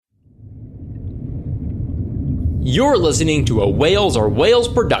You're listening to a Whales Are Whales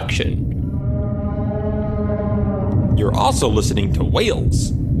production. You're also listening to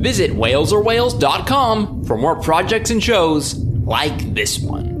Whales. Visit whalesorewhales.com for more projects and shows like this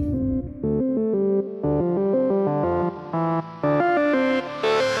one.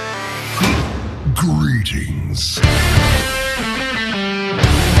 Greetings.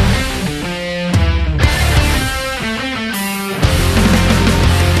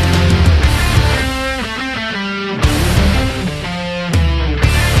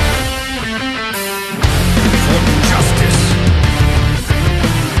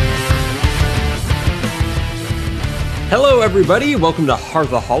 Hello everybody, welcome to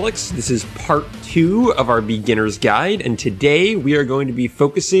Hearthaholics. This is part 2 of our beginner's guide, and today we are going to be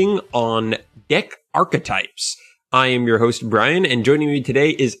focusing on deck archetypes. I am your host Brian, and joining me today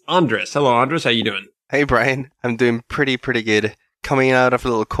is Andres. Hello Andres, how you doing? Hey Brian, I'm doing pretty good. Coming out of a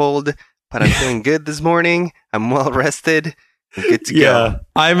little cold, but I'm feeling good this morning. I'm well rested. I'm good to go.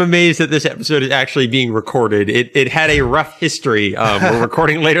 I'm amazed that this episode is actually being recorded. It had a rough history. We're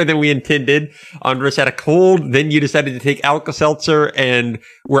recording later than we intended. Andres had a cold, then you decided to take Alka-Seltzer, and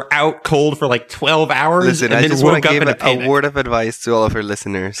we're out cold for like 12 hours. Listen, and I then just woke want to up give a word of advice to all of our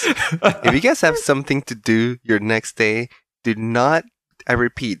listeners. If you guys have something to do your next day, do not, I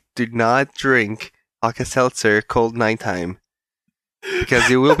repeat, do not drink Alka-Seltzer cold nighttime. Because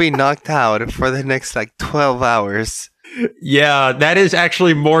you will be knocked out for the next like 12 hours. Yeah, that is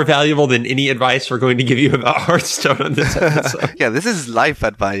actually more valuable than any advice we're going to give you about Hearthstone on this episode. Yeah, this is life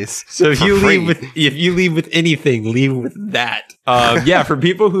advice. So if you leave with anything, leave with that. Yeah, for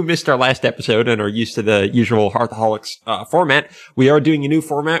people who missed our last episode and are used to the usual Hearthaholics format, we are doing a new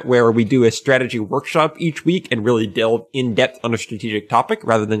format where we do a strategy workshop each week and really delve in depth on a strategic topic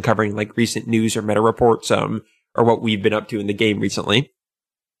rather than covering like recent news or meta reports or what we've been up to in the game recently.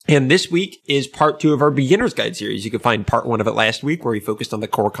 And this week is part 2 of our beginner's guide series. You can find part 1 of it last week where we focused on the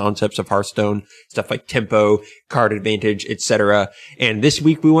core concepts of Hearthstone, stuff like tempo, card advantage, etc. And this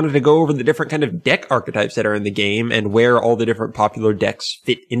week we wanted to go over the different kind of deck archetypes that are in the game and where all the different popular decks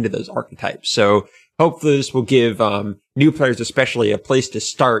fit into those archetypes. So hopefully this will give new players especially a place to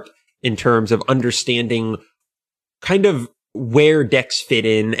start in terms of understanding kind of where decks fit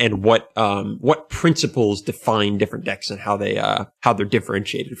in and what principles define different decks and how they're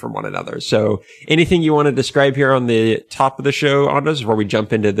differentiated from one another. So anything you want to describe here on the top of the show, Andres, before we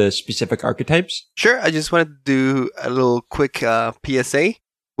jump into the specific archetypes? Sure. I just wanted to do a little quick PSA.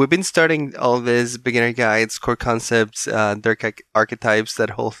 We've been starting all this beginner guides, core concepts, deck archetypes, that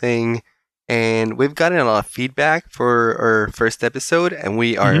whole thing. And we've gotten a lot of feedback for our first episode, and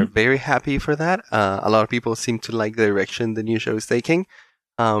we are very happy for that. A lot of people seem to like the direction the new show is taking.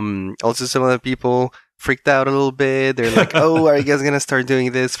 Also, some other people freaked out a little bit. They're like, oh, are you guys going to start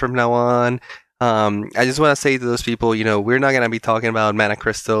doing this from now on? I just want to say to those people, we're not going to be talking about mana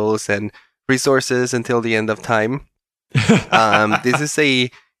crystals and resources until the end of time. This is a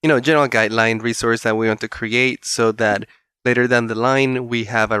general guideline resource that we want to create so that later down the line, we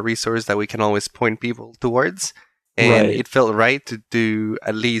have a resource that we can always point people towards. And It felt right to do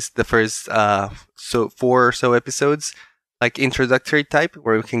at least the first 4 or so episodes, like introductory type,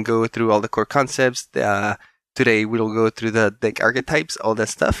 where we can go through all the core concepts. Today, we'll go through the deck archetypes, all that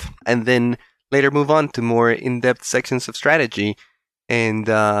stuff. And then later move on to more in-depth sections of strategy. And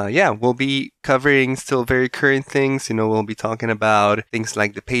we'll be covering still very current things. We'll be talking about things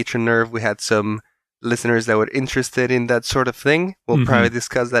like the patron nerf. We had some listeners that were interested in that sort of thing. We'll probably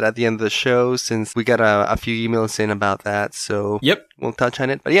discuss that at the end of the show since we got a few emails in about that. So we'll touch on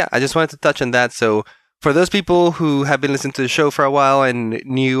it. But yeah, I just wanted to touch on that. So for those people who have been listening to the show for a while and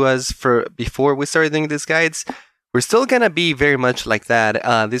knew us before we started doing these guides, we're still going to be very much like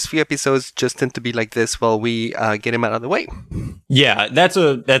that. These few episodes just tend to be like this while we get them out of the way. Yeah, that's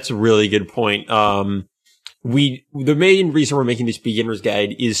a really good point. The main reason we're making this beginner's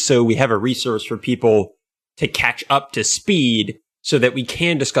guide is so we have a resource for people to catch up to speed so that we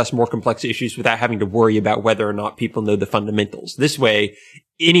can discuss more complex issues without having to worry about whether or not people know the fundamentals. This way,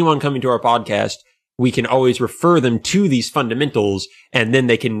 anyone coming to our podcast, we can always refer them to these fundamentals, and then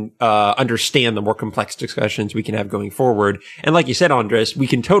they can understand the more complex discussions we can have going forward. And like you said, Andres, we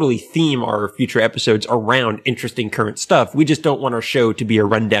can totally theme our future episodes around interesting current stuff. We just don't want our show to be a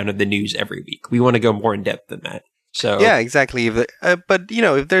rundown of the news every week. We want to go more in depth than that. So yeah, exactly. But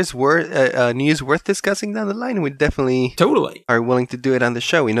if there's news worth discussing down the line, we definitely are willing to do it on the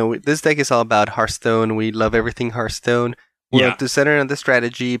show. This deck is all about Hearthstone. We love everything Hearthstone. We want to center on the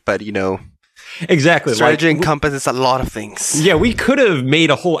strategy, but Exactly. Strategy encompasses a lot of things. Yeah, we could have made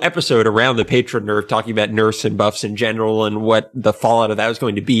a whole episode around the Patron nerf, talking about nerfs and buffs in general and what the fallout of that was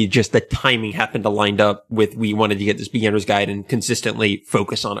going to be. Just the timing happened to line up with we wanted to get this beginner's guide and consistently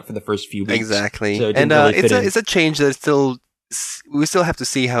focus on it for the first few weeks. Exactly. So and it's a change that we still have to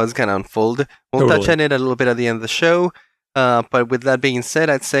see how it's going to unfold. We'll touch on it a little bit at the end of the show. But with that being said,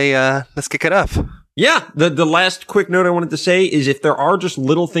 I'd say let's kick it off. Yeah, the last quick note I wanted to say is if there are just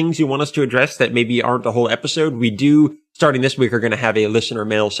little things you want us to address that maybe aren't the whole episode, we do, starting this week, are going to have a listener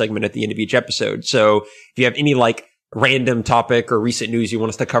mail segment at the end of each episode. So if you have any random topic or recent news you want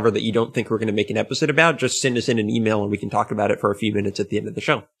us to cover that you don't think we're going to make an episode about, just send us in an email and we can talk about it for a few minutes at the end of the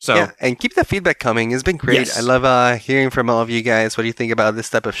show. So yeah, and keep the feedback coming. It's been great. Yes. I love hearing from all of you guys. What do you think about this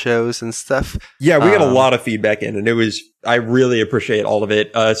type of shows and stuff? Yeah, we got a lot of feedback in, and I really appreciate all of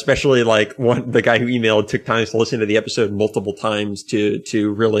it, especially the guy who emailed took time to listen to the episode multiple times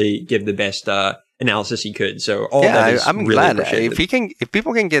to really give the best analysis he could. So all of that is I'm really glad appreciated. if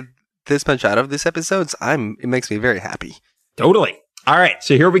people can get this much out of these episodes, it makes me very happy. Totally. All right,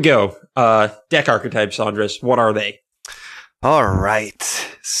 so here we go. Deck archetypes, Andres. What are they? All right.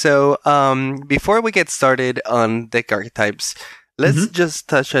 So before we get started on deck archetypes, let's just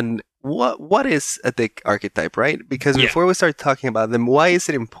touch on what is a deck archetype, right? Because before we start talking about them, why is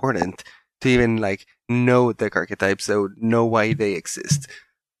it important to even know deck archetypes, so know why they exist?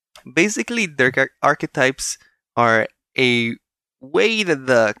 Basically, deck archetypes are a way that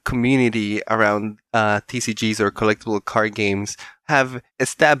the community around TCGs or collectible card games have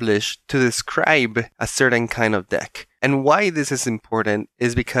established to describe a certain kind of deck. And why this is important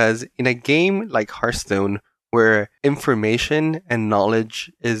is because in a game like Hearthstone, where information and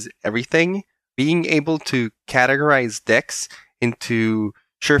knowledge is everything, being able to categorize decks into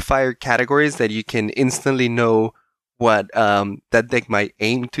surefire categories that you can instantly know what that deck might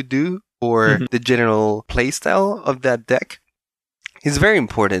aim to do or the general playstyle of that deck is very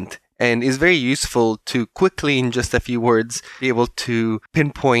important and is very useful to quickly, in just a few words, be able to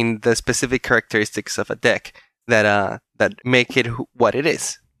pinpoint the specific characteristics of a deck that make it what it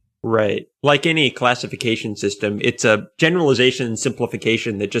is. Right. Like any classification system, it's a generalization and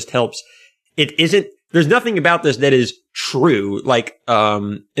simplification that just helps. There's nothing about this that is true,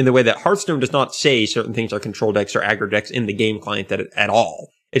 in the way that Hearthstone does not say certain things are control decks or aggro decks in the game client at all.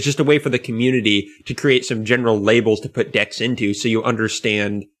 It's just a way for the community to create some general labels to put decks into so you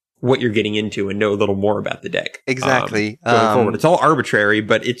understand what you're getting into and know a little more about the deck. Exactly. Going forward. It's all arbitrary,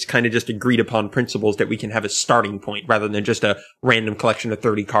 but it's kind of just agreed upon principles that we can have a starting point rather than just a random collection of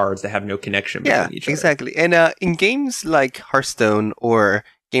 30 cards that have no connection between each other. Exactly. And in games like Hearthstone or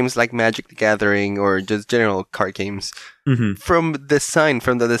games like Magic the Gathering or just general card games, from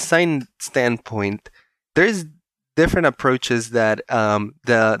the design standpoint, there's different approaches that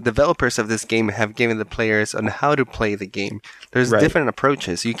the developers of this game have given the players on how to play the game. There's different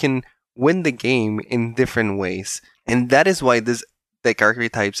approaches. You can win the game in different ways. And that is why this deck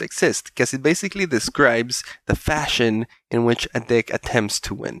archetypes exist, because it basically describes the fashion in which a deck attempts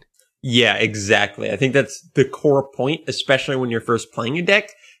to win. Yeah, exactly. I think that's the core point, especially when you're first playing a deck,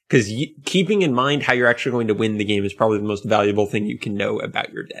 because keeping in mind how you're actually going to win the game is probably the most valuable thing you can know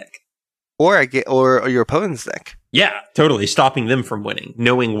about your deck. Or your opponent's deck. Yeah, totally. Stopping them from winning,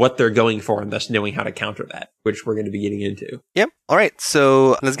 knowing what they're going for, and thus knowing how to counter that, which we're going to be getting into. Yep. All right.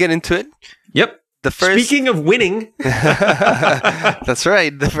 So let's get into it. Yep. Speaking of winning. That's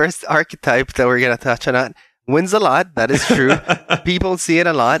right. The first archetype that we're going to touch on wins a lot. That is true. People see it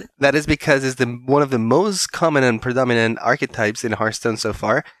a lot. That is because it's one of the most common and predominant archetypes in Hearthstone so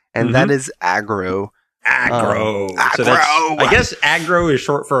far, and that is aggro. Aggro. So aggro. I guess aggro is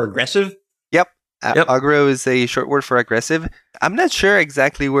short for aggressive. Yep. Aggro is a short word for aggressive. I'm not sure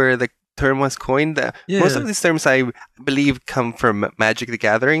exactly where the term was coined. Most of these terms, I believe, come from Magic the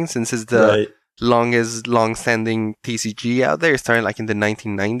Gathering, since it's the long-standing TCG out there, starting in the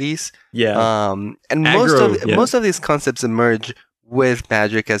 1990s. Yeah. And most of these concepts emerge with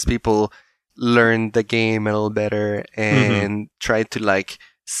Magic as people learn the game a little better and try to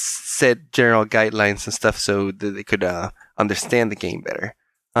set general guidelines and stuff so that they could understand the game better.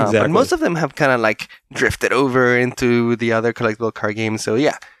 Exactly. But most of them have kind of drifted over into the other collectible card games. So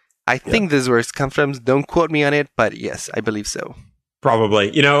yeah, I think this is where it comes from. Don't quote me on it, but yes, I believe so. Probably.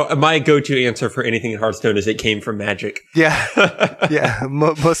 My go-to answer for anything in Hearthstone is it came from Magic. Yeah. Yeah.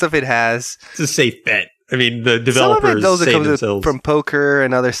 Most of it has. It's a safe bet. I mean, the developers say themselves. From poker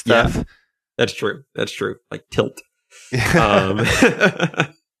and other stuff. Yeah, that's true. Like Tilt.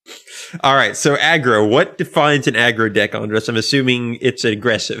 All right, so aggro. What defines an aggro deck, Andres? I'm assuming it's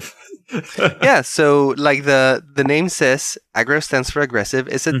aggressive. Yeah, so like the name says, aggro stands for aggressive.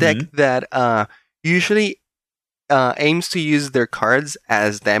 It's a deck that usually aims to use their cards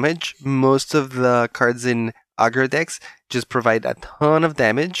as damage. Most of the cards in aggro decks just provide a ton of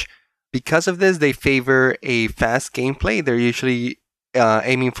damage. Because of this, they favor a fast gameplay. They're usually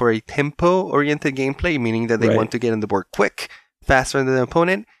aiming for a tempo-oriented gameplay, meaning that they want to get on the board quick, faster than the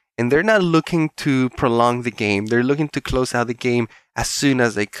opponent, and they're not looking to prolong the game. They're looking to close out the game as soon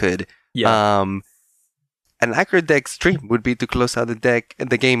as they could. Yeah. An aggro deck's dream would be to close out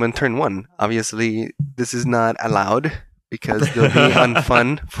the game on turn 1. Obviously, this is not allowed because it'll be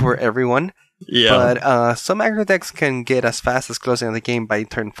unfun for everyone. Yeah. But some aggro decks can get as fast as closing out the game by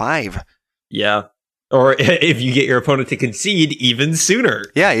turn 5. Yeah. Or if you get your opponent to concede even sooner.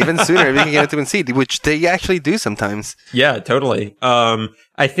 Yeah, even sooner if you can get it to concede, which they actually do sometimes. Yeah, totally.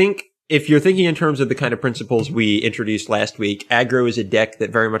 I think if you're thinking in terms of the kind of principles we introduced last week, aggro is a deck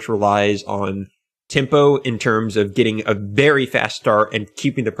that very much relies on tempo in terms of getting a very fast start and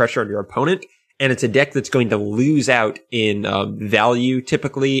keeping the pressure on your opponent. And it's a deck that's going to lose out in value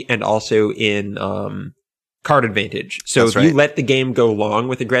typically and also in card advantage. So if you let the game go long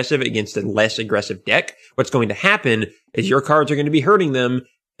with aggressive against a less aggressive deck, what's going to happen is your cards are going to be hurting them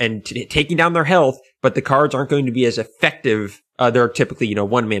and taking down their health, but the cards aren't going to be as effective. They're typically,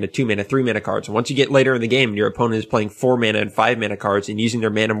 1 mana, 2 mana, 3 mana cards. And once you get later in the game and your opponent is playing 4 mana and 5 mana cards and using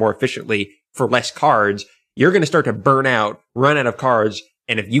their mana more efficiently for less cards, you're going to start to burn out, run out of cards.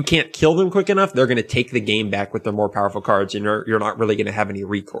 And if you can't kill them quick enough, they're going to take the game back with their more powerful cards, and you're not really going to have any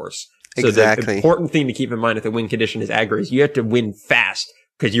recourse. So exactly. The important thing to keep in mind if the win condition is aggro is you have to win fast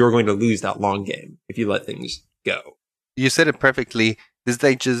because you're going to lose that long game if you let things go. You said it perfectly. This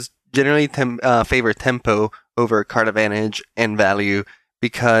deck just generally favor tempo over card advantage and value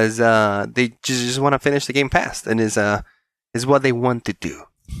because they just want to finish the game fast and is what they want to do.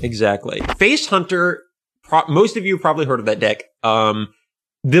 Exactly. Face Hunter, most of you have probably heard of that deck.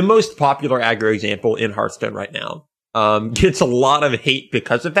 The most popular aggro example in Hearthstone right now. Gets a lot of hate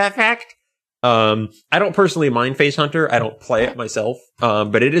because of that fact. I don't personally mind Face Hunter. I don't play it myself.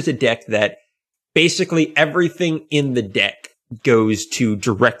 But it is a deck that basically everything in the deck goes to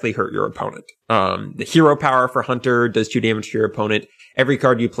directly hurt your opponent. The hero power for Hunter does 2 damage to your opponent. Every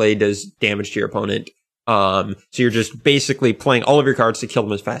card you play does damage to your opponent. So you're just basically playing all of your cards to kill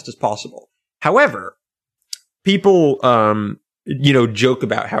them as fast as possible. However, people, joke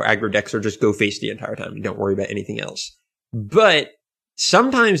about how aggro decks are just go face the entire time and don't worry about anything else. But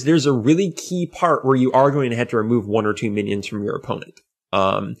sometimes there's a really key part where you are going to have to remove 1 or 2 minions from your opponent.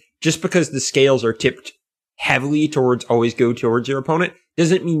 Just because the scales are tipped heavily towards always go towards your opponent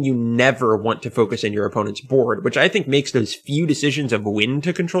doesn't mean you never want to focus on your opponent's board, which I think makes those few decisions of when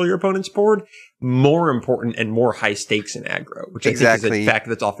to control your opponent's board more important and more high stakes in aggro, which I think is a fact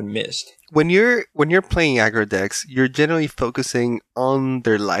that's often missed. When you're playing aggro decks, you're generally focusing on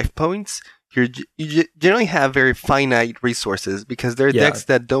their life points. You generally have very finite resources because they're decks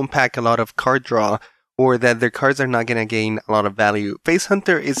that don't pack a lot of card draw or that their cards are not going to gain a lot of value. Face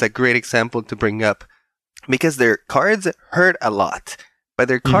Hunter is a great example to bring up because their cards hurt a lot, but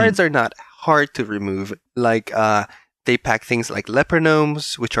their cards are not hard to remove. Like, they pack things like Leper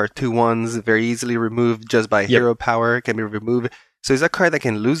Gnomes, which are 2/1s, very easily removed just by hero power, can be removed. So it's a card that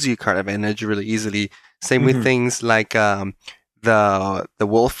can lose you card advantage really easily. Same with things like the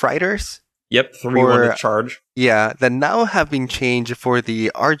Wolf Riders. Yep, 3/1 with charge. Yeah, that now have been changed for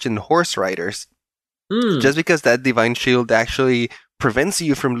the Argent Horse Riders. Just because that Divine Shield actually prevents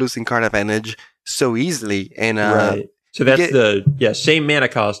you from losing card advantage so easily. And right. So that's same mana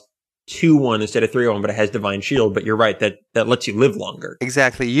cost, 2/1 instead of 3/1, but it has Divine Shield. But you're right, that lets you live longer.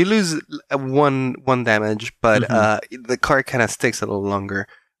 Exactly. You lose one damage, but the card kind of sticks a little longer.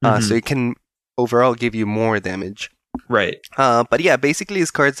 So it can overall give you more damage. Right. But yeah, basically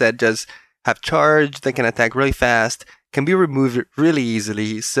it's cards that just have charge, that can attack really fast, can be removed really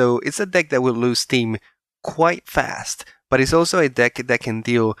easily. So it's a deck that will lose steam quite fast, but it's also a deck that can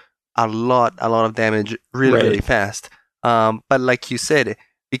deal a lot of damage really fast. But like you said,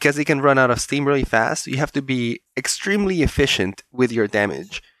 because it can run out of steam really fast, you have to be extremely efficient with your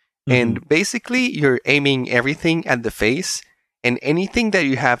damage. And basically, you're aiming everything at the face, and anything that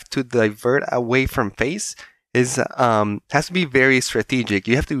you have to divert away from face is has to be very strategic.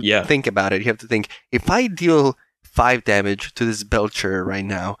 You have to think about it. You have to think, if I deal 5 damage to this Belcher right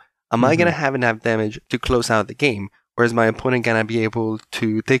now, am I going to have enough damage to close out the game? Or is my opponent going to be able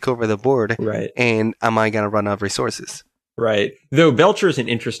to take over the board? Right. And am I going to run out of resources? Right. Though Belcher is an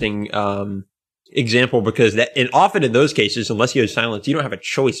interesting example because often in those cases, unless you have silence, you don't have a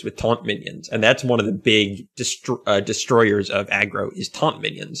choice with taunt minions. And that's one of the big destroyers of aggro is taunt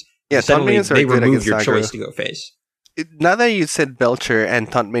minions. Yeah, taunt Suddenly, minions are they good remove against your aggro. choice to go face. Now that you said Belcher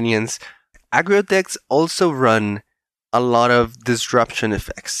and taunt minions, aggro decks also run a lot of disruption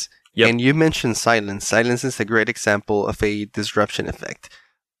effects. Yep. And you mentioned silence. Silence is a great example of a disruption effect.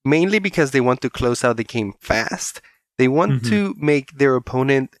 Mainly because they want to close out the game fast. They want to make their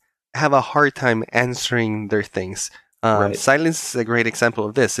opponent have a hard time answering their things. Right. Silence is a great example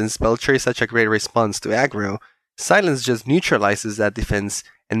of this. Since Belcher is such a great response to aggro, silence just neutralizes that defense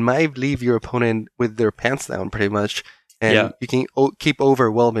and might leave your opponent with their pants down pretty much. And you can keep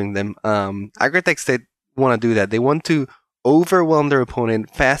overwhelming them. Aggro decks, they want to do that. They want to overwhelm their opponent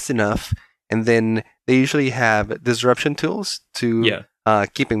fast enough, and then they usually have disruption tools to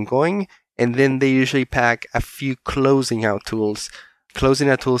keep him going, and then they usually pack a few closing out tools. Closing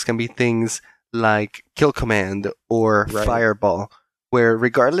out tools can be things like Kill Command or Fireball, where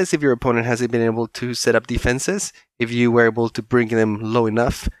regardless if your opponent hasn't been able to set up defenses, if you were able to bring them low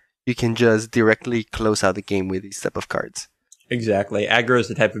enough, you can just directly close out the game with these type of cards. Exactly. Aggro is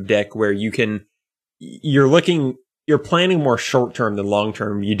the type of deck where you're planning more short term than long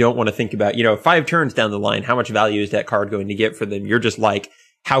term. You don't want to think about, 5 turns down the line, how much value is that card going to get for them? You're just like,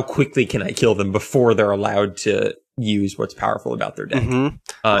 how quickly can I kill them before they're allowed to use what's powerful about their deck? And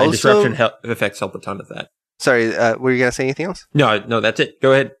disruption effects help a ton of that. Sorry, were you going to say anything else? No, that's it.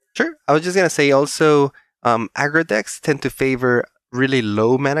 Go ahead. Sure. I was just going to say also, aggro decks tend to favor really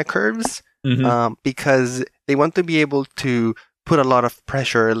low mana curves because they want to be able to put a lot of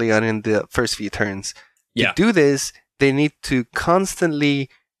pressure early on in the first few turns. To do this, they need to constantly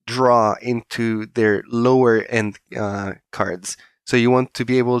draw into their lower end cards. So you want to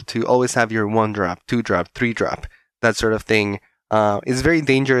be able to always have your 1-drop, 2-drop, 3-drop, that sort of thing. It's very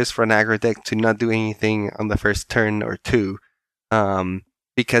dangerous for an aggro deck to not do anything on the first turn or two,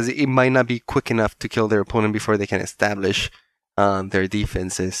 because it might not be quick enough to kill their opponent before they can establish their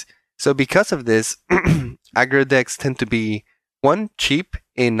defenses. So because of this, aggro decks tend to be, one, cheap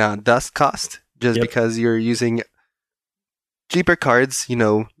in dust cost, just because you're using cheaper cards,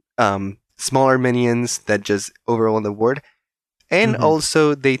 smaller minions that just overwhelm the board. And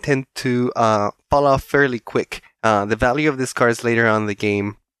also, they tend to fall off fairly quick. The value of these cards later on in the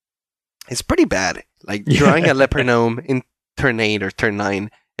game is pretty bad. Like, drawing a Leper Gnome in turn 8 or turn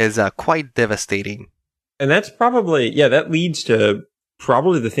 9 is quite devastating. And that's probably, that leads to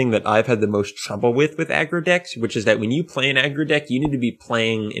probably the thing that I've had the most trouble with aggro decks, which is that when you play an aggro deck, you need to be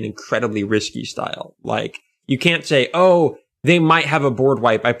playing an incredibly risky style. Like, you can't say, oh, they might have a board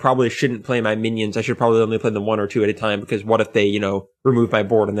wipe. I probably shouldn't play my minions. I should probably only play them 1 or 2 at a time, because what if they, remove my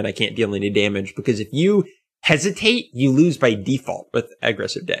board and then I can't deal any damage? Because if you hesitate, you lose by default with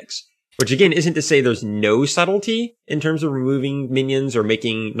aggressive decks. Which again isn't to say there's no subtlety in terms of removing minions or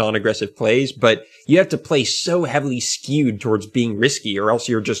making non-aggressive plays, but you have to play so heavily skewed towards being risky, or else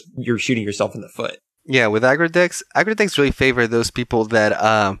you're shooting yourself in the foot. Yeah, with aggro decks really favor those people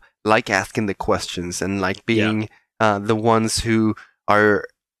that like asking the questions and like being the ones who are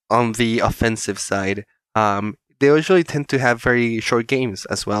on the offensive side. They usually tend to have very short games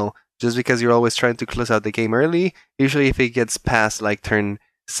as well, just because you're always trying to close out the game early. Usually if it gets past like turn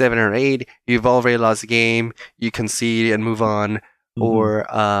 7 or 8, you've already lost the game, you concede and move on, or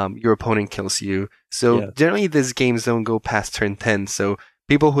your opponent kills you. So generally these games don't go past turn 10, so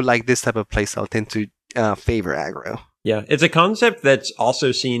people who like this type of playstyle tend to favor aggro. Yeah, it's a concept that's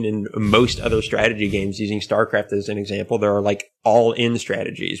also seen in most other strategy games. Using StarCraft as an example, there are like all-in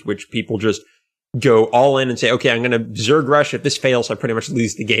strategies, which people just go all in and say, okay, I'm going to Zerg Rush. If this fails, I pretty much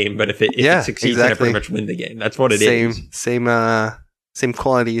lose the game, but if it succeeds, then I pretty much win the game. That's what it is. Same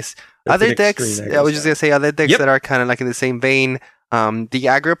qualities. That's other decks, I was just going to say other decks that are kind of like in the same vein. The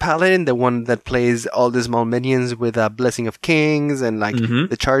Aggro Paladin, the one that plays all the small minions with Blessing of Kings and like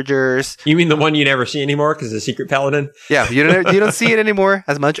the Chargers. You mean the one you never see anymore because it's a Secret Paladin? Yeah, you don't see it anymore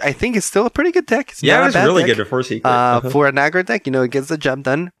as much. I think it's still a pretty good deck. It was really good before Secret. For an aggro deck, it gets the job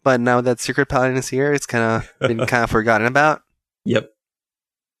done. But now that Secret Paladin is here, it's kind of been kind of forgotten about. Yep.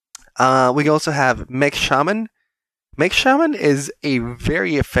 We also have Mech Shaman. Mech Shaman is a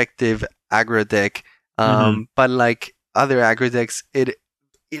very effective aggro deck, but like other aggro decks, it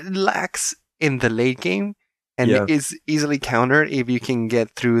lacks in the late game and is easily countered if you can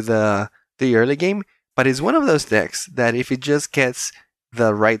get through the early game. But it's one of those decks that if it just gets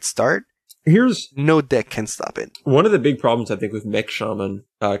the right start, no deck can stop it. One of the big problems I think with Mech Shaman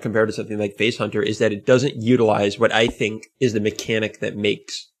compared to something like Face Hunter is that it doesn't utilize what I think is the mechanic that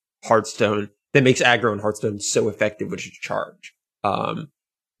makes Hearthstone, that makes aggro in Hearthstone so effective, which is charge.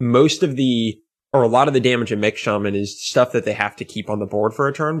 A lot of the damage in Mech Shaman is stuff that they have to keep on the board for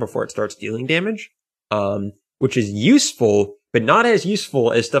a turn before it starts dealing damage, which is useful, but not as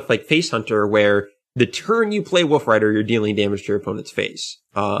useful as stuff like Face Hunter, where the turn you play Wolf Rider, you're dealing damage to your opponent's face.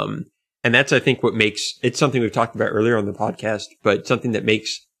 And that's, I think, what makes it's something we've talked about earlier on the podcast, but something that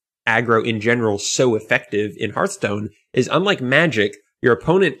makes aggro in general so effective in Hearthstone is, unlike Magic, your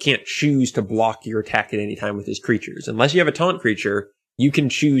opponent can't choose to block your attack at any time with his creatures. Unless you have a taunt creature, you can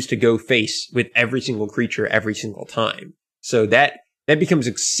choose to go face with every single creature every single time. So that becomes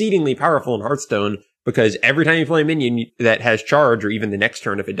exceedingly powerful in Hearthstone, because every time you play a minion that has charge, or even the next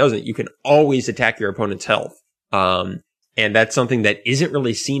turn if it doesn't, you can always attack your opponent's health. And that's something that isn't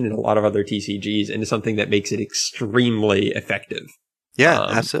really seen in a lot of other TCGs, and is something that makes it extremely effective. Yeah,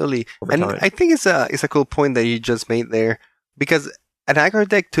 absolutely. And I think it's a cool point that you just made there, because an aggro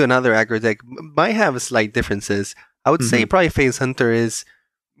deck to another aggro deck might have slight differences. I would say probably Face Hunter is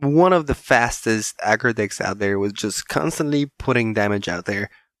one of the fastest aggro decks out there, with just constantly putting damage out there.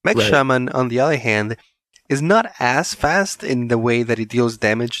 Mech Shaman, on the other hand, is not as fast in the way that it deals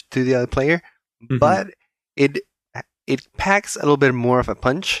damage to the other player, but it packs a little bit more of a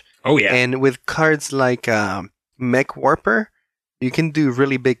punch. Oh yeah. And with cards like Mech Warper, you can do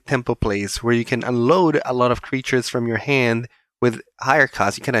really big tempo plays where you can unload a lot of creatures from your hand with higher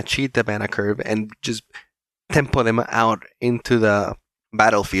cost. You can cheat the mana curve and just tempo them out into the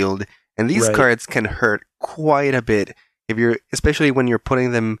battlefield. And these cards can hurt quite a bit. Especially when you're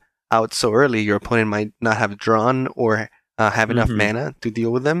putting them out so early, your opponent might not have drawn or have enough mana to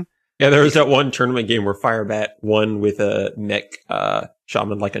deal with them. Yeah, there was that one tournament game where Firebat won with a Mech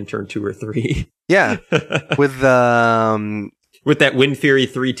Shaman like on turn 2 or 3. Yeah, with that Wind Fury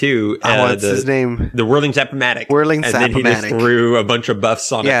 3/2. What's his name? The Whirling Zap-O-Matic. Whirling And Zap-O-Matic. then he just threw a bunch of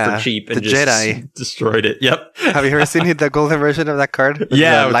buffs on it for cheap and the just Jedi. destroyed it. Yep. Have you ever seen the golden version of that card? With with the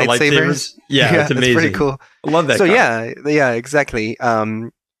lightsabers? Yeah, it's amazing. It's pretty cool. I love that So card. yeah, exactly.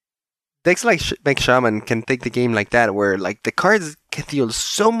 Decks like Mech Shaman can take the game like that, where like the cards can deal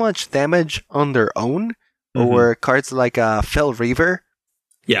so much damage on their own, or cards like Fell Reaver,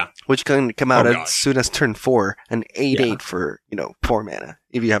 which can come out as soon as turn 4, an 8/8 for 4 mana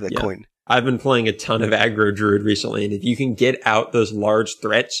if you have that coin. I've been playing a ton of aggro druid recently, and if you can get out those large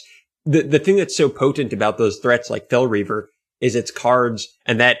threats, the thing that's so potent about those threats like Fell Reaver is its cards,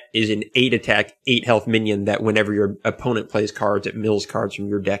 and that is an 8 attack, 8 health minion that whenever your opponent plays cards, it mills cards from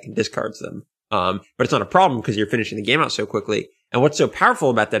your deck and discards them. But it's not a problem because you're finishing the game out so quickly. And what's so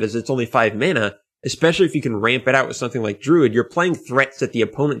powerful about that is it's only 5 mana, especially if you can ramp it out with something like Druid. You're playing threats that the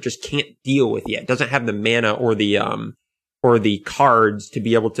opponent just can't deal with yet. It doesn't have the mana or the cards to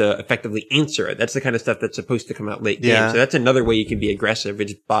be able to effectively answer it. That's the kind of stuff that's supposed to come out late game. So that's another way you can be aggressive,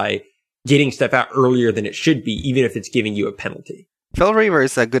 is by getting stuff out earlier than it should be, even if it's giving you a penalty. Fell Reaver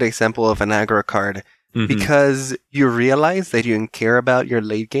is a good example of an aggro card, because you realize that you don't care about your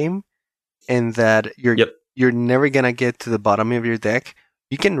late game, and that you're never gonna get to the bottom of your deck.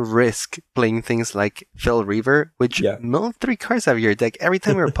 You can risk playing things like Fell Reaver, which mill 3 cards out of your deck every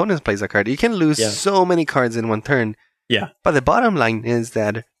time your opponent plays a card. You can lose so many cards in one turn. Yeah. But the bottom line is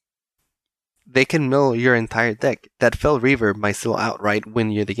that they can mill your entire deck. That Fell Reaver might still outright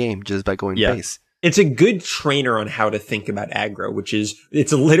win you the game just by going base. It's a good trainer on how to think about aggro, which is,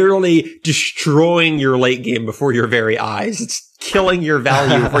 it's literally destroying your late game before your very eyes. It's killing your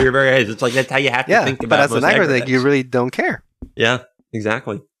value before your very eyes. It's like, that's how you have to think about it. But as an aggro deck, you really don't care. Yeah,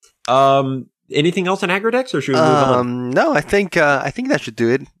 exactly. Anything else on aggro decks, or should we move on? No, I think that should do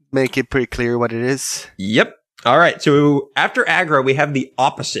it. Make it pretty clear what it is. Yep. All right. So after aggro, we have the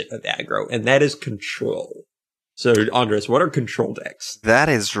opposite of aggro, and that is control. So, Andres, what are control decks? That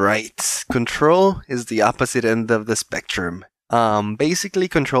is right. Control is the opposite end of the spectrum. Basically,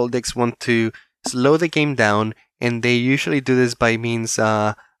 control decks want to slow the game down, and they usually do this by means,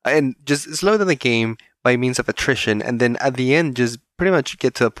 and just slow down the game by means of attrition, and then at the end, just pretty much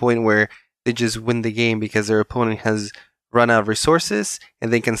get to a point where they just win the game because their opponent has run out of resources,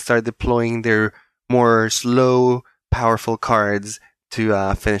 and they can start deploying their more slow, powerful cards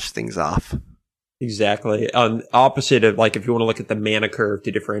to finish things off. Exactly. Opposite of, like, if you want to look at the mana curve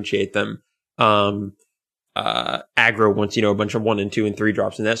to differentiate them, aggro wants, a bunch of 1 and 2 and 3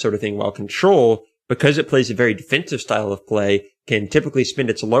 drops and that sort of thing, while control, because it plays a very defensive style of play, can typically spend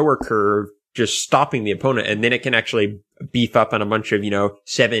its lower curve just stopping the opponent, and then it can actually beef up on a bunch of,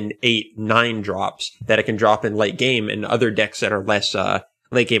 7, 8, 9 drops that it can drop in late game, and other decks that are less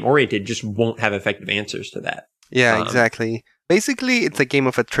late game oriented just won't have effective answers to that. Yeah, exactly. Basically, it's a game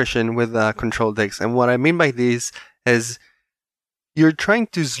of attrition with control decks. And what I mean by this is you're trying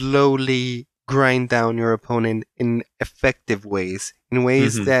to slowly grind down your opponent in effective ways, in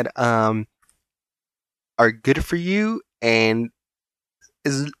ways that are good for you, and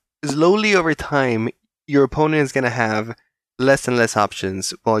slowly over time, your opponent is going to have less and less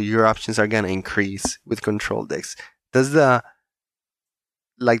options, while your options are gonna increase with control decks. Does the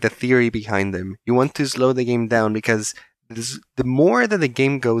theory behind them? You want to slow the game down because the more that the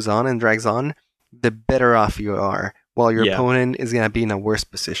game goes on and drags on, the better off you are, while your opponent is gonna be in a worse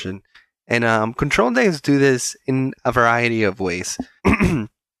position. And control decks do this in a variety of ways.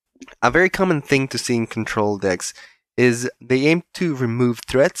 A very common thing to see in control decks is they aim to remove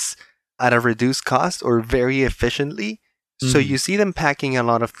threats at a reduced cost or very efficiently. So you see them packing a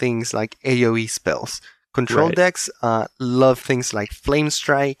lot of things like AoE spells. Control decks love things like Flame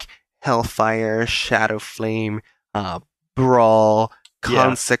Strike, Hellfire, Shadow Flame, Brawl,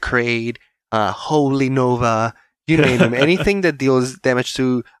 Consecrate, Holy Nova, you name them. Anything that deals damage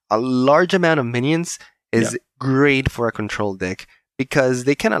to a large amount of minions is great for a control deck, because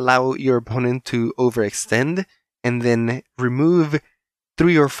they can allow your opponent to overextend and then remove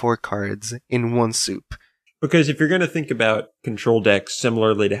 3 or 4 cards in one soup. Because if you're going to think about control decks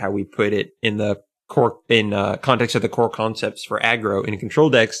similarly to how we put it in the core, in context of the core concepts for aggro in control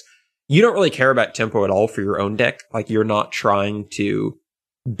decks, you don't really care about tempo at all for your own deck. Like, you're not trying to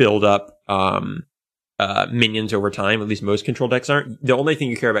build up minions over time. At least most control decks aren't. The only thing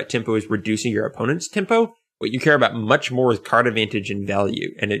you care about tempo is reducing your opponent's tempo. What you care about much more is card advantage and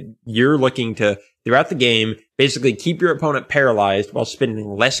value. And you're looking to, throughout the game, basically keep your opponent paralyzed while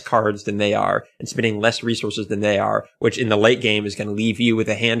spending less cards than they are and spending less resources than they are, which in the late game is going to leave you with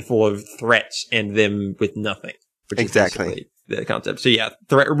a handful of threats and them with nothing. Which exactly. Is the concept. So yeah,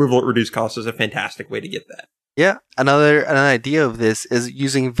 threat removal at reduced cost is a fantastic way to get that. Yeah, another idea of this is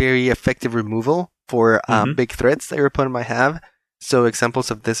using very effective removal for big threats that your opponent might have. So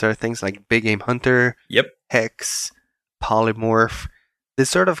examples of this are things like Big Game Hunter, Hex, Polymorph. This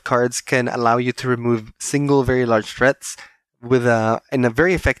sort of cards can allow you to remove single very large threats in a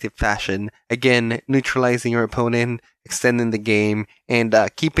very effective fashion. Again, neutralizing your opponent, extending the game, and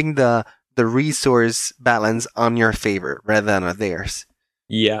keeping the resource balance on your favor rather than on theirs.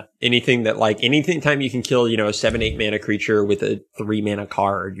 Yeah, anything time you can kill, a 7-8 mana creature with a 3 mana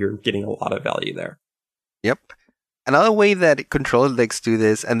card, you're getting a lot of value there. Yep. Another way that control decks do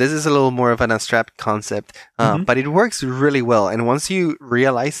this, and this is a little more of an abstract concept, but it works really well. And once you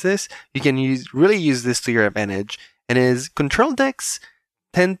realize this, you can really use this to your advantage. And is control decks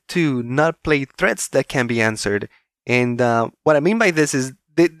tend to not play threats that can be answered. And what I mean by this is,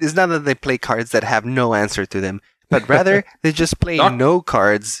 it's not that they play cards that have no answer to them, but rather they just play no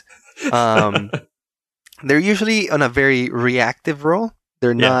cards. They're usually on a very reactive role.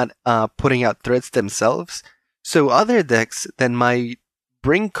 They're not putting out threats themselves. So other decks then might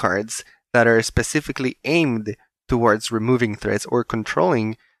bring cards that are specifically aimed towards removing threats or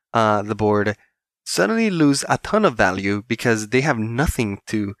controlling the board suddenly lose a ton of value because they have nothing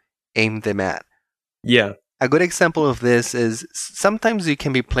to aim them at. Yeah. A good example of this is sometimes you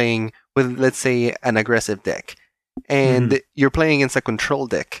can be playing with, let's say, an aggressive deck, and you're playing against a control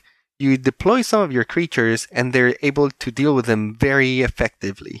deck. You deploy some of your creatures, and they're able to deal with them very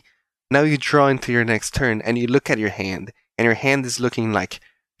effectively. Now you draw into your next turn, and you look at your hand, and your hand is looking like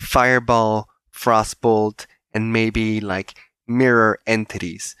Fireball, Frostbolt, and maybe like Mirror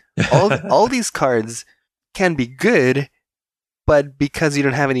Entities. All these cards can be good, but because you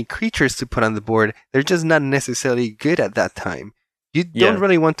don't have any creatures to put on the board, they're just not necessarily good at that time. You don't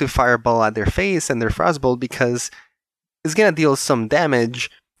really want to Fireball at their face and their Frostbolt because it's going to deal some damage,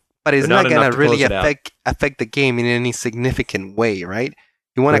 but it's not going to really affect the game in any significant way, right?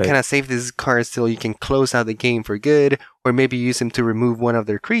 You want to kind of save these cards till you can close out the game for good, or maybe use them to remove one of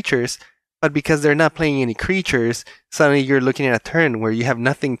their creatures. But because they're not playing any creatures, suddenly you're looking at a turn where you have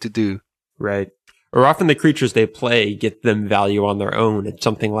nothing to do. Right. Or often the creatures they play get them value on their own. It's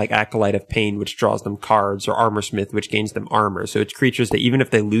something like Acolyte of Pain, which draws them cards, or Armorsmith, which gains them armor. So it's creatures that even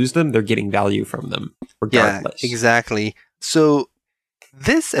if they lose them, they're getting value from them, regardless. Yeah, exactly. So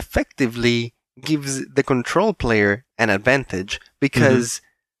this effectively gives the control player an advantage, because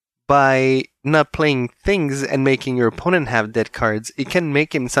by not playing things and making your opponent have dead cards, it can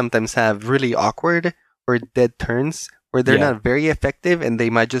make him sometimes have really awkward or dead turns where they're not very effective and they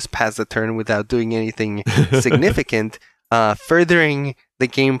might just pass the turn without doing anything significant, furthering the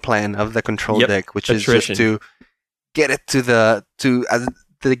game plan of the control deck, which is just to get it to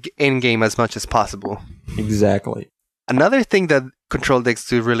the end game as much as possible. Exactly. Another thing that control decks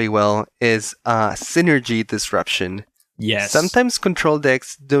do really well is synergy disruption. Yes. Sometimes control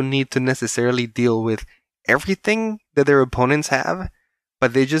decks don't need to necessarily deal with everything that their opponents have,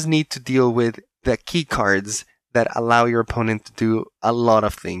 but they just need to deal with the key cards that allow your opponent to do a lot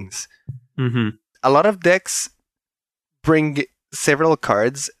of things. A lot of decks bring several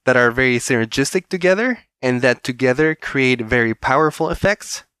cards that are very synergistic together, and that together create very powerful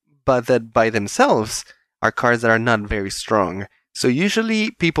effects, but that by themselves are cards that are not very strong. So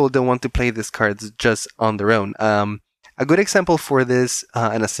usually people don't want to play these cards just on their own. A good example for this,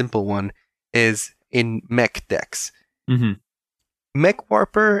 and a simple one, is in mech decks. Mm-hmm. Mech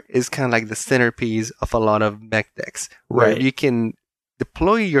Warper is kind of like the centerpiece of a lot of mech decks, where Right. you can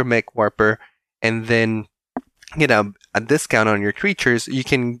deploy your Mech Warper and then get a discount on your creatures. You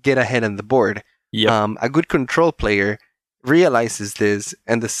can get ahead on the board. Yep. A good control player realizes this,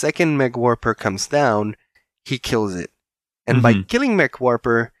 and the second Mech Warper comes down, he kills it. And by killing Mech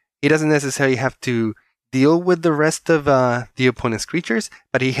Warper, he doesn't necessarily have to deal with the rest of the opponent's creatures,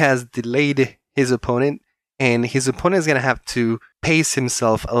 but he has delayed his opponent, and his opponent is going to have to pace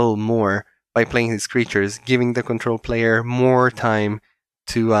himself a little more by playing his creatures, giving the control player more time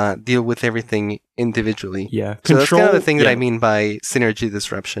to deal with everything individually. Yeah. So that's kind of the thing that yeah. I mean by synergy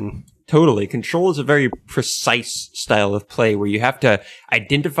disruption. Totally. Control is a very precise style of play where you have to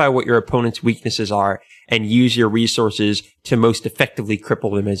identify what your opponent's weaknesses are and use your resources to most effectively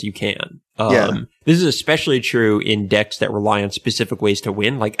cripple them as you can. This is especially true in decks that rely on specific ways to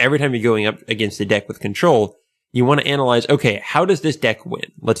win. Like every time you're going up against a deck with control, you want to analyze, okay, how does this deck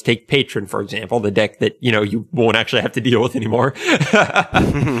win? Let's take Patron, for example, the deck that, you won't actually have to deal with anymore.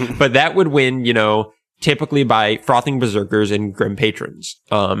 But that would win, typically by frothing berserkers and grim patrons.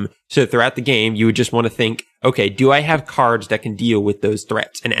 So throughout the game, you would just want to think, okay, do I have cards that can deal with those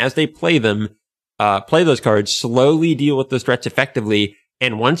threats? And as they play them, play those cards, slowly deal with those threats effectively.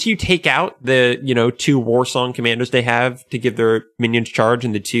 And once you take out the, 2 Warsong commanders they have to give their minions charge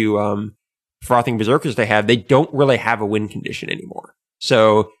and the 2, frothing berserkers they have, they don't really have a win condition anymore.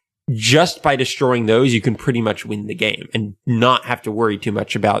 So just by destroying those, you can pretty much win the game and not have to worry too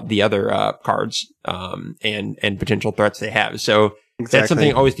much about the other cards and potential threats they have. So that's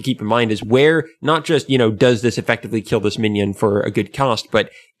something always to keep in mind is where not just, does this effectively kill this minion for a good cost,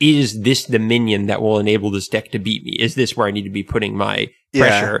 but is this the minion that will enable this deck to beat me? Is this where I need to be putting my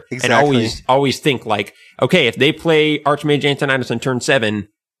pressure? Exactly. And always think like, okay, if they play Archmage Antonidas on turn 7,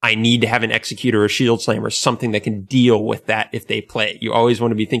 I need to have an Executor or Shield Slammer, something that can deal with that if they play. You always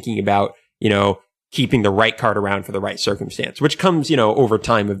want to be thinking about, keeping the right card around for the right circumstance, which comes, over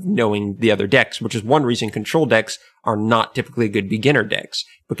time of knowing the other decks, which is one reason control decks are not typically good beginner decks,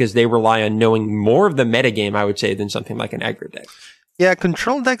 because they rely on knowing more of the metagame, I would say, than something like an aggro deck. Yeah,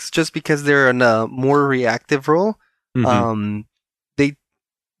 control decks, just because they're in a more reactive role, they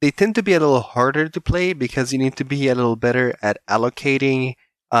tend to be a little harder to play because you need to be a little better at allocating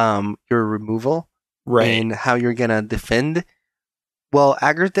your removal and how you're gonna defend. Well,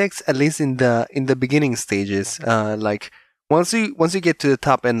 aggro decks, at least in the beginning stages, like once you get to the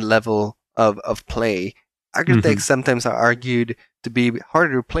top end level of play, aggro decks sometimes are argued to be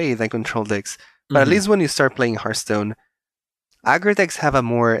harder to play than control decks. But at least when you start playing Hearthstone, aggro decks have a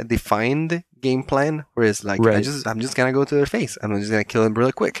more defined game plan, whereas like I'm just gonna go to their face. I'm just gonna kill them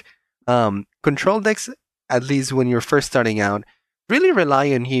really quick. Control decks, at least when you're first starting out, really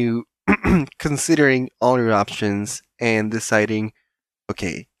rely on you considering all your options and deciding,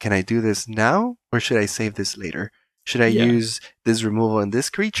 okay, can I do this now or should I save this later? Should I use this removal on this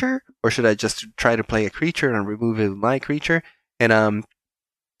creature, or should I just try to play a creature and remove it with my creature? And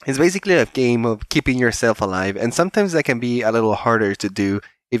it's basically a game of keeping yourself alive, and sometimes that can be a little harder to do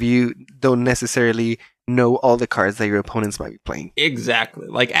if you don't necessarily know all the cards that your opponents might be playing. Exactly.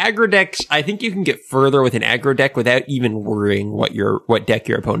 Like aggro decks, I think you can get further with an aggro deck without even worrying what deck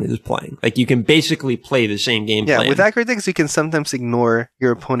your opponent is playing. Like you can basically play the same game plan. Yeah, with aggro decks, you can sometimes ignore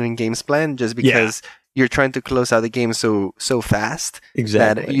your opponent game's plan just because you're trying to close out the game so fast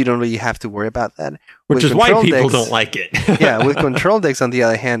that you don't really have to worry about that. Which is why people don't like it. Yeah, with control decks, on the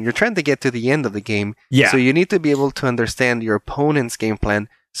other hand, you're trying to get to the end of the game. Yeah. So you need to be able to understand your opponent's game plan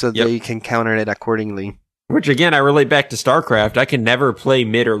so that you can counter it accordingly. Which again, I relate back to StarCraft. I can never play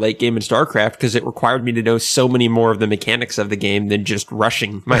mid or late game in StarCraft because it required me to know so many more of the mechanics of the game than just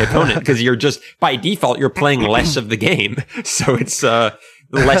rushing my opponent. Because you're just, by default, you're playing less of the game. So it's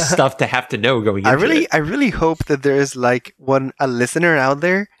less stuff to have to know going into it. I really hope that there is like a listener out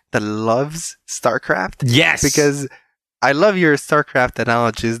there that loves StarCraft. Yes. Because I love your StarCraft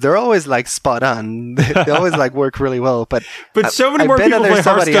analogies. They're always like spot on. They always like work really well. But so many more people play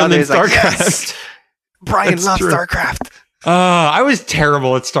Hearthstone than StarCraft. Like, yes, Brian loves StarCraft. I was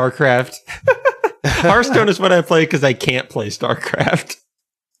terrible at StarCraft. Hearthstone is what I play because I can't play StarCraft.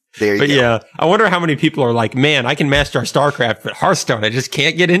 There you go. Yeah, I wonder how many people are like, man, I can master StarCraft, but Hearthstone, I just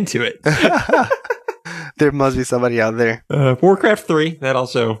can't get into it. There must be somebody out there. Warcraft 3, that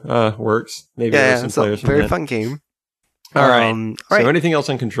also works. Maybe there's some players from very that. fun game. All right. All So right. anything else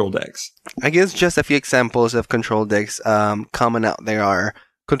on control decks? I guess just a few examples of control decks common out there are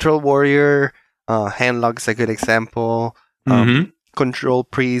Control Warrior, Handlock's a good example. Control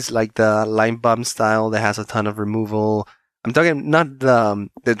Priest, like the Lime Bomb style that has a ton of removal. I'm talking not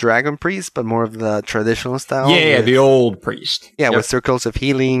the Dragon Priest, but more of the traditional style. Yeah, with- the old priest. yeah, Yep. with Circles of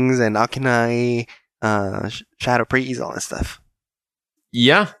Healings and Akinai, Shadow Priest, all that stuff.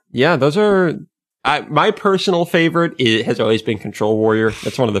 Yeah, those are... my personal favorite has always been Control Warrior.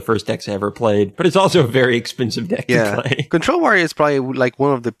 That's one of the first decks I ever played, but it's also a very expensive deck Yeah. to play. Control Warrior is probably like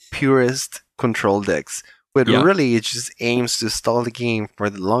one of the purest control decks. But Yeah. really, it just aims to stall the game for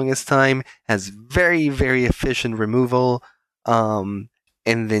the longest time, has very, very efficient removal, and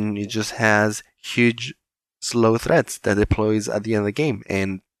then it just has huge slow threats that deploys at the end of the game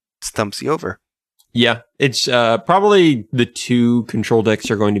and stumps you over. Yeah, it's probably the two control decks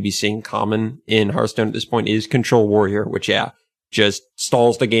you're going to be seeing common in Hearthstone at this point is Control Warrior, which, just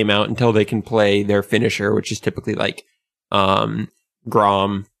stalls the game out until they can play their finisher, which is typically like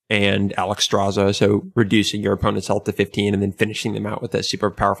Grom and Alexstrasza, so reducing your opponent's health to 15 and then finishing them out with a super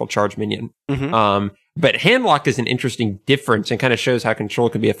powerful charge minion. Mhm. But Handlock is an interesting difference and kind of shows how Control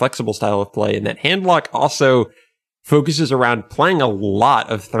can be a flexible style of play, and that Handlock also focuses around playing a lot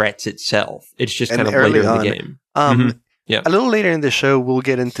of threats itself. It's just And kind of early later in on. the game. Yeah. A little later in the show, we'll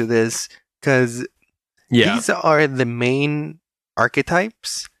get into this because Yeah. these are the main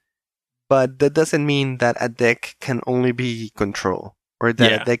archetypes, but that doesn't mean that a deck can only be control or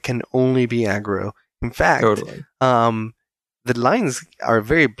that Yeah. a deck can only be aggro. In fact, Totally. the lines are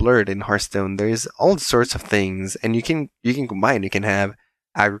very blurred in Hearthstone. There's all sorts of things, and you can combine. You can have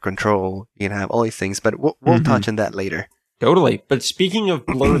aggro control. You can have all these things, but we'll Mhm. touch on that later. Totally. But speaking of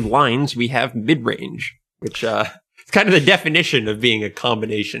blurred lines, we have mid-range, which it's kind of the definition of being a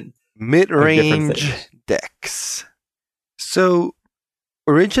combination. Mid-range things. decks. So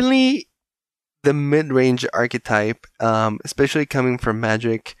originally, the mid-range archetype, especially coming from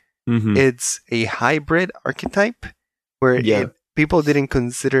Magic, Mm-hmm. it's a hybrid archetype where Yeah. people didn't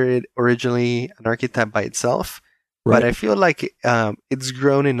consider it originally an archetype by itself. But I feel like it's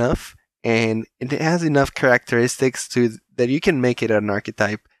grown enough and it has enough characteristics to that you can make it an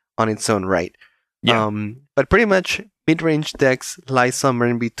archetype on its own right. Yeah. But pretty much mid-range decks lie somewhere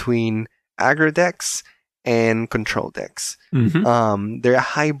in between aggro decks and control decks. Mm-hmm. They're a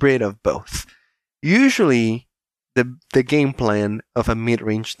hybrid of both. Usually, the game plan of a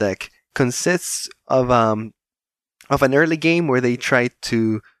mid-range deck consists of an early game where they try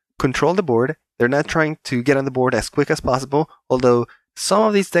to control the board. They're not trying to get on the board as quick as possible, although some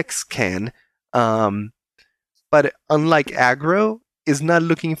of these decks can. But unlike aggro, is not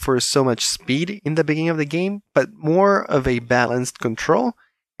looking for so much speed in the beginning of the game, but more of a balanced control.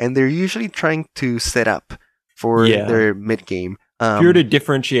 And they're usually trying to set up for Yeah. their mid game. If you were to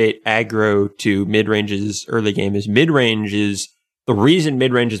differentiate aggro to mid-range's early game, is mid-range is the reason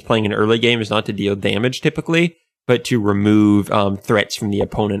mid-range is playing an early game is not to deal damage typically, but to remove threats from the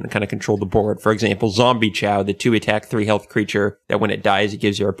opponent and kind of control the board. For example, Zombie Chow, the 2-attack, 3-health creature that when it dies, it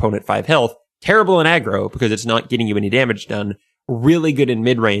gives your opponent 5 health. Terrible in aggro because it's not getting you any damage done. Really good in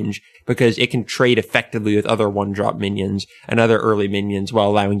mid-range because it can trade effectively with other 1-drop minions and other early minions while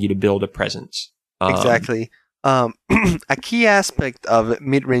allowing you to build a presence. Exactly. A key aspect of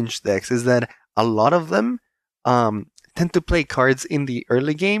mid-range decks is that a lot of them tend to play cards in the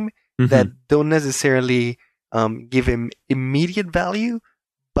early game Mhm. that don't necessarily give him immediate value,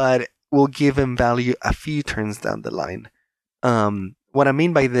 but will give him value a few turns down the line. What I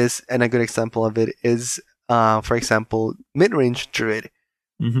mean by this, and a good example of it, is, for example, mid-range Druid.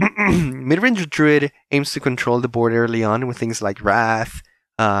 Mid-range Druid aims to control the board early on with things like Wrath,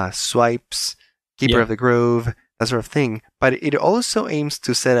 Swipes, Keeper Yeah. of the Grove, that sort of thing. But it also aims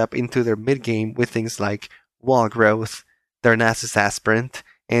to set up into their mid-game with things like Wall Growth, Darnassus Aspirant,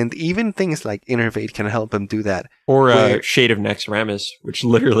 and even things like Innervate can help them do that. Or Where- Shade of Naxxramas, which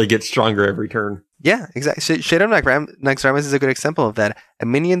literally gets stronger every turn. Yeah, exactly. Shadow Naxxramas is a good example of that. A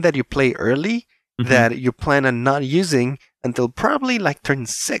minion that you play early Mhm. that you plan on not using until probably like turn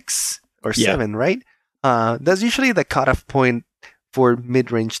 6 or Yeah. 7, right? That's usually the cutoff point for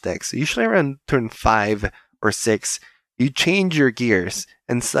mid-range decks. Usually around turn 5 or 6, you change your gears,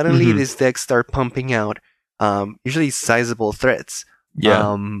 and suddenly Mhm. these decks start pumping out usually sizable threats.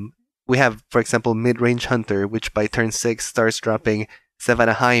 Yeah. We have, for example, Mid-Range Hunter, which by turn 6 starts dropping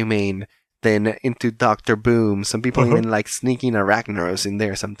Savannah Highmane, then into Dr. Boom. Some people Uh-huh. even like sneaking a Ragnaros in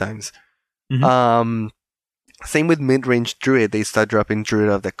there sometimes. Mhm. Same with Mid-Range Druid. They start dropping Druid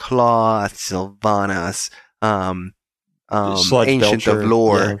of the Claw, Sylvanas, Sludge Ancient Belcher, of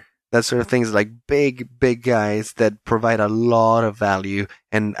Lore. yeah. that sort of things, like big guys that provide a lot of value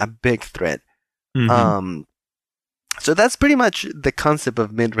and a big threat. Mhm. So that's pretty much the concept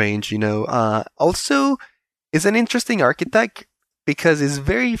of mid-range, Also, it's an interesting archetype because it's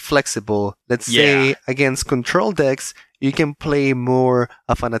very flexible. Let's say against control decks, you can play more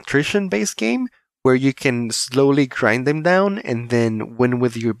of an attrition-based game where you can slowly grind them down and then win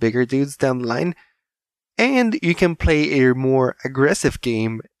with your bigger dudes down the line. And you can play a more aggressive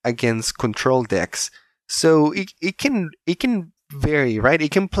game against control decks. So it can vary, right?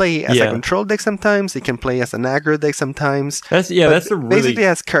 It can play as a control deck sometimes. It can play as an aggro deck sometimes. That's the really, basically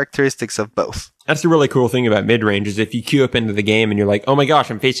has characteristics of both. That's the really cool thing about mid-range is if you queue up into the game and you're like, oh my gosh,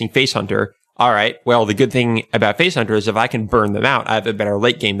 I'm facing Face Hunter. All right. Well, the good thing about Face Hunter is if I can burn them out, I have a better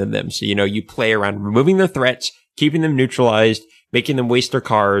late game than them. So, you play around removing their threats, keeping them neutralized, making them waste their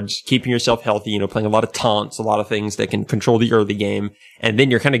cards, keeping yourself healthy, playing a lot of taunts, a lot of things that can control the early game. And then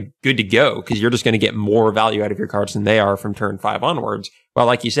you're kind of good to go because you're just going to get more value out of your cards than they are from turn 5 onwards. Well,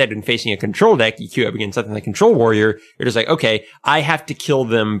 like you said, when facing a control deck, you queue up against something like Control Warrior, you're just like, okay, I have to kill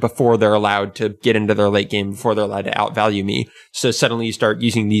them before they're allowed to get into their late game, before they're allowed to outvalue me. So suddenly you start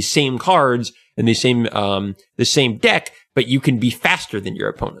using these same cards and the same deck, but you can be faster than your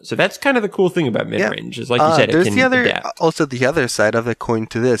opponent. So that's kind of the cool thing about mid-range. Is like you said, it can adapt. Also the other side of the coin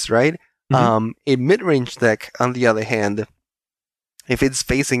to this, right? A mid-range deck, on the other hand, if it's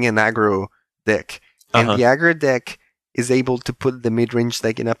facing an aggro deck, and the aggro deck is able to put the mid-range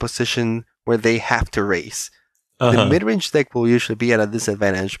deck in a position where they have to race, the mid-range deck will usually be at a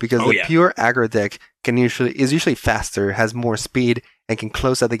disadvantage because pure aggro deck is usually faster, has more speed, and can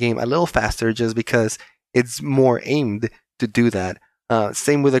close out the game a little faster just because it's more aimed to do that.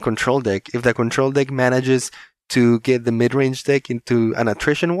 Same with the control deck. If the control deck manages to get the mid-range deck into an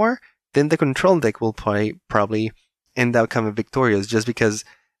attrition war, then the control deck will probably end up coming victorious just because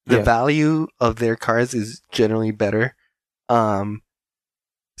the value of their cards is generally better.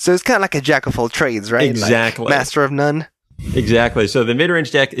 So it's kind of like a jack of all trades, right? Exactly. Like master of none. Exactly. So the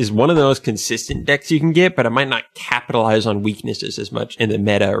mid-range deck is one of the most consistent decks you can get, but it might not capitalize on weaknesses as much in the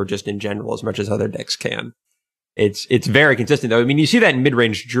meta or just in general as much as other decks can. It's very consistent though. I mean, you see that in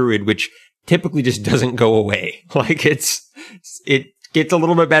mid-range Druid, which typically just doesn't go away. Like it gets a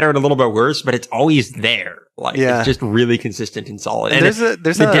little bit better and a little bit worse, but it's always there. Like it's just really consistent and solid. And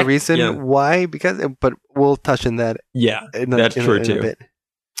there's another reason why, but we'll touch on that. Yeah, that's true too. A bit.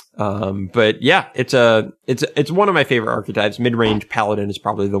 But yeah, it's one of my favorite archetypes. Mid-range Paladin is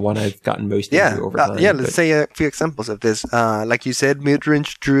probably the one I've gotten most into over time. Let's say a few examples of this. Like you said,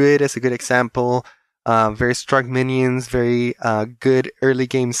 mid-range Druid is a good example. Very strong minions, very good early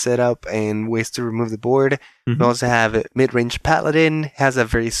game setup and ways to remove the board. We also have mid-range Paladin, has a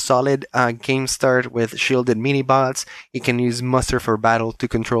very solid game start with shielded mini bots. It can use Muster for Battle to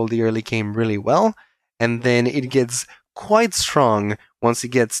control the early game really well, and then it gets quite strong once it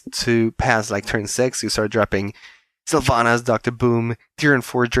gets to past like turn 6. You start dropping Sylvanas, Dr. Boom, Tyrant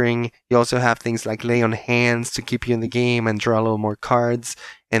Forging. You also have things like Lay on Hands to keep you in the game and draw a little more cards,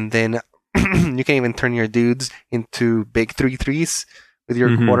 and then you can even turn your dudes into big 3/3s with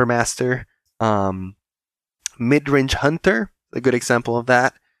your Quartermaster. Mid-range Hunter, a good example of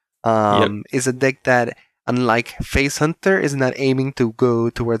that, is a deck that, unlike Face Hunter, is not aiming to go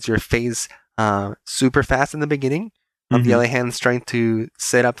towards your face super fast in the beginning. On the other hand, it's trying to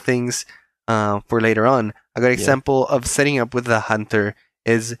set up things for later on. A good example of setting up with the Hunter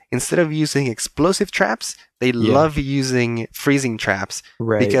is instead of using explosive traps, they love using freezing traps.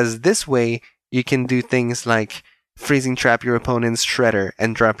 Right. Because this way, you can do things like freezing trap your opponent's Shredder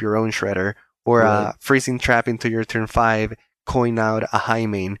and drop your own Shredder, or freezing trap into your turn 5, coin out a high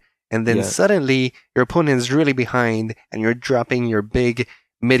main, and then suddenly your opponent is really behind and you're dropping your big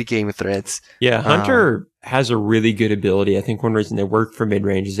mid-game threats. Yeah, Hunter has a really good ability. I think one reason they work for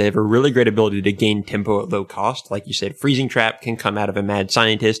mid-range is they have a really great ability to gain tempo at low cost. Like you said, Freezing Trap can come out of a Mad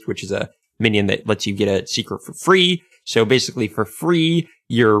Scientist, which is a minion that lets you get a secret for free. So basically for free,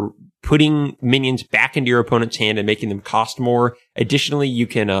 you're putting minions back into your opponent's hand and making them cost more. Additionally, you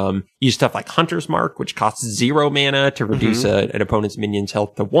can use stuff like Hunter's Mark, which costs 0 mana to reduce an opponent's minion's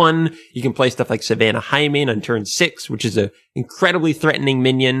health to 1. You can play stuff like Savannah Highmane on turn 6, which is an incredibly threatening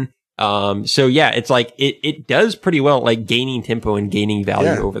minion. So yeah, it's like it does pretty well at like gaining tempo and gaining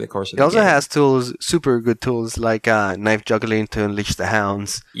value over the course of the game. It also has tools, super good tools like Knife Juggling to unleash the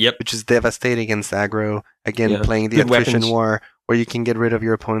hounds. Yep. Which is devastating against aggro. Again, playing the attrition war where you can get rid of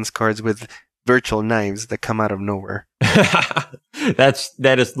your opponent's cards with virtual knives that come out of nowhere.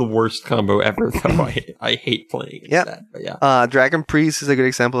 That is the worst combo ever, though. I hate playing against that. But yeah. Dragon Priest is a good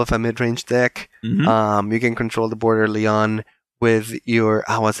example of a mid-range deck. You can control the board early on with your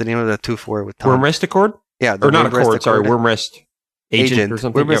what's the name of the 2/4 with Tom? Wyrmrest Accord? Yeah, the Or not Wyrmrest Accord, sorry, Accord. Wyrmrest Agent or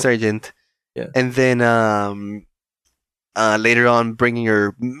something. Wyrmrest Yep. Agent. Yeah. And then later on bringing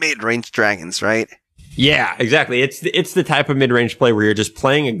your mid-range dragons, right? Yeah, exactly. It's the type of mid-range play where you're just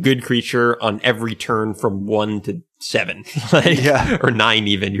playing a good creature on every turn from 1 to 7. Yeah. Or 9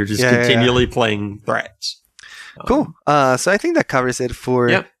 even. You're just Yeah, continually playing threats. Cool. So I think that covers it for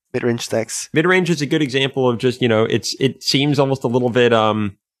Yeah. mid-range decks. Mid-range is a good example of just, it seems almost a little bit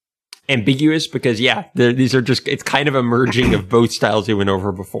ambiguous because, these are just, it's kind of a merging of both styles we went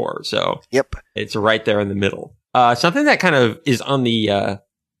over before. So Yep. it's right there in the middle. Something that kind of is on the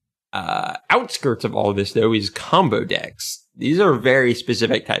outskirts of all of this, though, is combo decks. These are very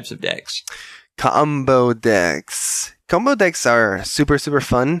specific types of decks. Combo decks. Combo decks are super, super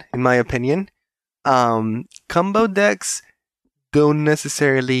fun, in my opinion. Combo decks don't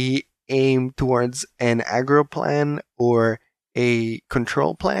necessarily aim towards an aggro plan or a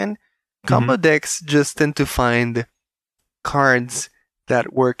control plan. Combo decks just tend to find cards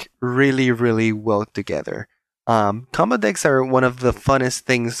that work really, really well together. Combo decks are one of the funnest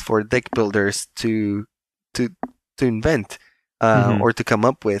things for deck builders to invent or to come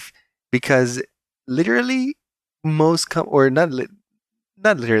up with, because literally most not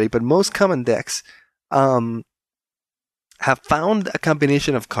literally, but most common decks have found a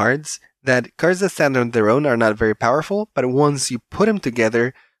combination of cards that stand on their own are not very powerful, but once you put them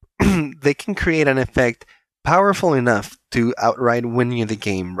together, they can create an effect powerful enough to outright win you the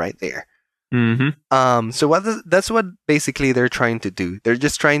game right there. So that's what basically they're trying to do. They're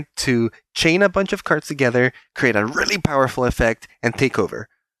just trying to chain a bunch of cards together, create a really powerful effect, and take over.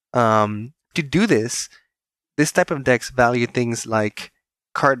 To do this type of decks value things like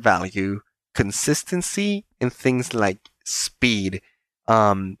card value, consistency, and things like speed.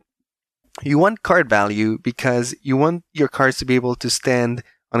 You want card value because you want your cards to be able to stand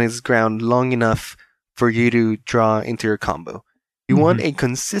on its ground long enough for you to draw into your combo. You want a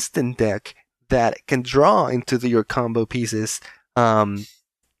consistent deck that can draw into your combo pieces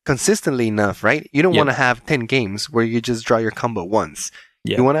consistently enough, right? You don't want to have 10 games where you just draw your combo once.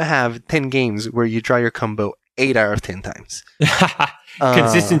 You want to have 10 games where you draw your combo 8 out of 10 times.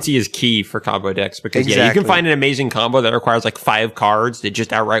 Consistency is key for combo decks because you can find an amazing combo that requires like 5 cards that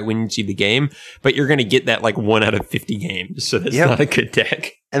just outright wins you the game, but you're going to get that like 1 out of 50 games, so that's not a good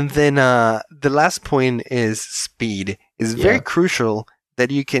deck. And then the last point is speed. It's very crucial that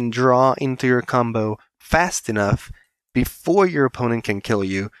you can draw into your combo fast enough before your opponent can kill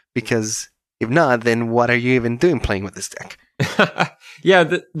you, because if not, then what are you even doing playing with this deck?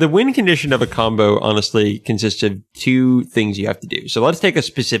 The win condition of a combo honestly consists of 2 things you have to do. So let's take a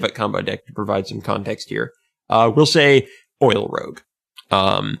specific combo deck to provide some context here. We'll say Oil Rogue.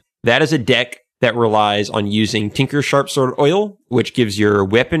 That is a deck that relies on using Tinker Sharpsword Oil, which gives your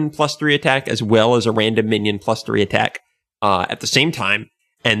weapon +3 attack as well as a random minion +3 attack at the same time,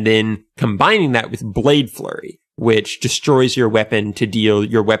 and then combining that with Blade Flurry, which destroys your weapon to deal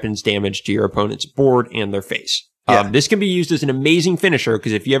your weapon's damage to your opponent's board and their face. This can be used as an amazing finisher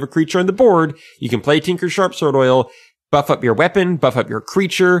because if you have a creature on the board, you can play Tinker Sharpsword Oil, buff up your weapon, buff up your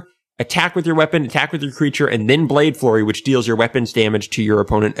creature, attack with your weapon, attack with your creature, and then Blade Flurry, which deals your weapon's damage to your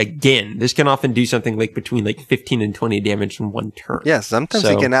opponent again. This can often do something like between 15 and 20 damage in one turn. Yeah, sometimes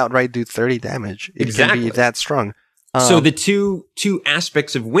it can outright do 30 damage. It can be that strong. So the two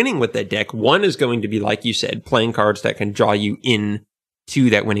aspects of winning with that deck, one is going to be, like you said, playing cards that can draw you in to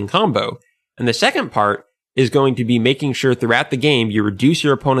that winning combo. And the second part is going to be making sure throughout the game you reduce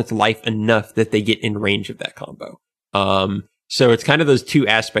your opponent's life enough that they get in range of that combo. So it's kind of those 2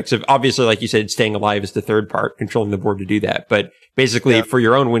 aspects of, obviously, like you said, staying alive is the third part, controlling the board to do that. But basically, for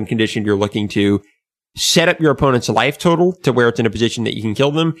your own win condition, you're looking to set up your opponent's life total to where it's in a position that you can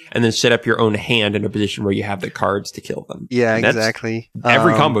kill them, and then set up your own hand in a position where you have the cards to kill them. Yeah, exactly.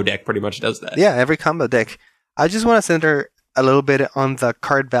 Every combo deck pretty much does that. Yeah, every combo deck. I just want to center a little bit on the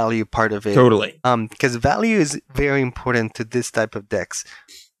card value part of it. Totally. Because value is very important to this type of decks.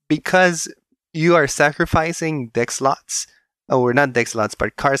 Because you are sacrificing deck slots, or not deck slots,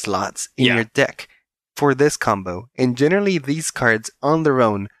 but card slots in your deck for this combo. And generally, these cards on their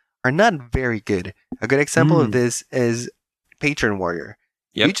own are not very good. A good example of this is Patron Warrior.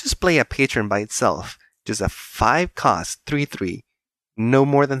 You just play a Patron by itself. Just a 5 cost, 3/3. No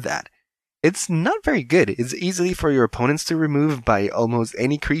more than that. It's not very good. It's easily for your opponents to remove by almost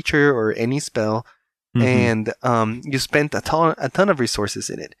any creature or any spell. And you spent a ton of resources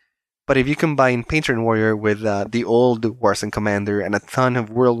in it. But if you combine Patron Warrior with the old Warsong Commander and a ton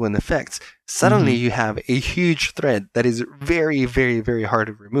of Whirlwind effects, suddenly you have a huge threat that is very, very, very hard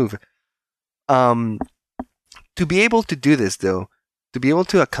to remove. To be able to do this, though, to be able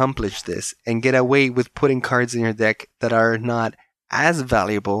to accomplish this and get away with putting cards in your deck that are not as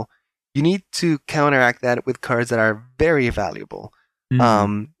valuable, you need to counteract that with cards that are very valuable.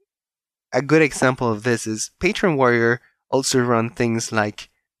 A good example of this is Patron Warrior also run things like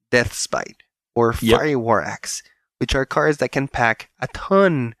Death Spite or Fiery War Axe, which are cards that can pack a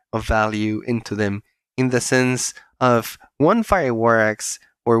ton of value into them, in the sense of one Fiery War Axe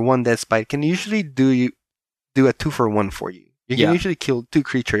or one Death Spite can usually do a 2-for-1 for you. You can usually kill 2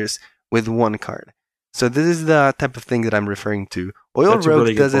 creatures with 1 card. So this is the type of thing that I'm referring to. Oil That's a Rogue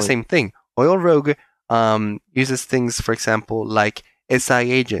really good does the point. same thing. Oil Rogue uses things, for example, like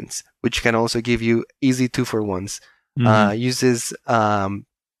SI Agents, which can also give you easy 2-for-1s. Uses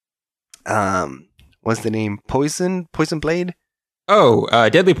what's the name? Poison Blade?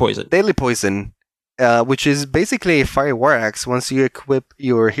 Deadly Poison. Deadly Poison, which is basically a Fiery War Axe. Once you equip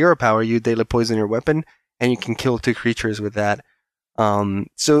your hero power, you Deadly Poison your weapon, and you can kill 2 creatures with that.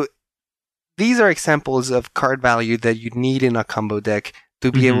 So these are examples of card value that you need in a combo deck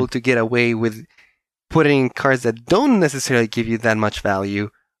to be able to get away with putting cards that don't necessarily give you that much value,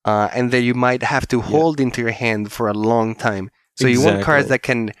 and that you might have to hold into your hand for a long time. So you want cards that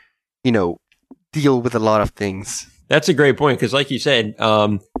can, deal with a lot of things. That's a great point, because like you said,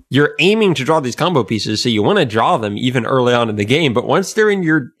 you're aiming to draw these combo pieces, so you want to draw them even early on in the game, but once they're in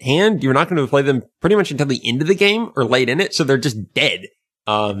your hand, you're not going to play them pretty much until the end of the game or late in it, so they're just dead.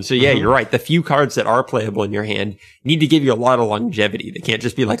 You're right. The few cards that are playable in your hand need to give you a lot of longevity. They can't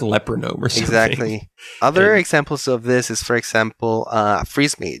just be like Leper Gnome or something. Exactly. Other examples of this is, for example,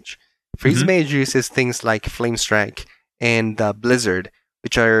 Freeze Mage. Freeze Mage uses things like Flame Strike and Blizzard,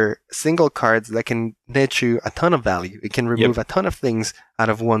 which are single cards that can net you a ton of value. It can remove a ton of things out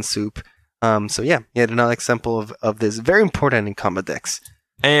of one soup. Yet another example of this. Very important in combo decks.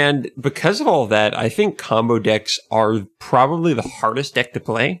 And because of all of that, I think combo decks are probably the hardest deck to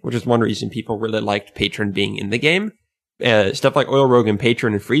play, which is one reason people really liked Patron being in the game. Stuff like Oil Rogue and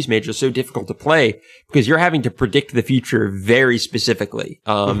Patron and Freeze Mage are so difficult to play because you're having to predict the future very specifically.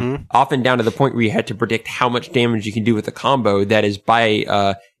 Often down to the point where you had to predict how much damage you can do with a combo that is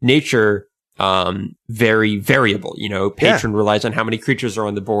by nature very variable. Patron relies on how many creatures are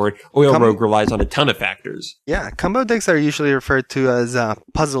on the board. Oil Rogue relies on a ton of factors. Yeah, combo decks are usually referred to as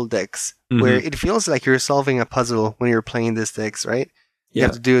puzzle decks, where it feels like you're solving a puzzle when you're playing these decks, right? You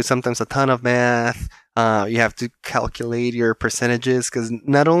have to do sometimes a ton of math. You have to calculate your percentages, because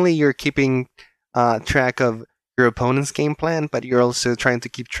not only you're keeping track of your opponent's game plan, but you're also trying to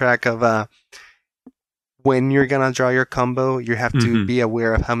keep track of when you're gonna draw your combo. You have to be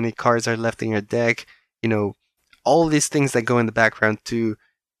aware of how many cards are left in your deck. All these things that go in the background to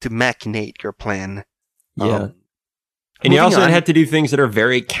machinate your plan. And you also had to do things that are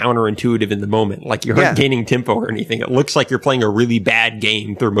very counterintuitive in the moment. Like you aren't gaining tempo or anything. It looks like you're playing a really bad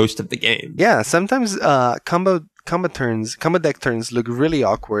game through most of the game. Yeah, sometimes combo deck turns look really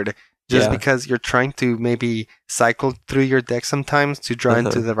awkward just because you're trying to maybe cycle through your deck sometimes to draw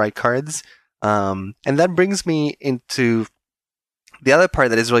into the right cards. And that brings me into the other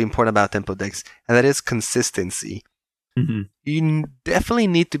part that is really important about tempo decks, and that is consistency. You definitely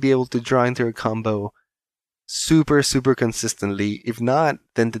need to be able to draw into your combo super, super consistently. If not,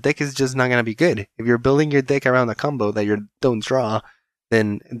 then the deck is just not going to be good. If you're building your deck around a combo that you don't draw,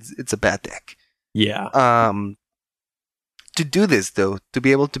 then it's a bad deck. To do this, though, to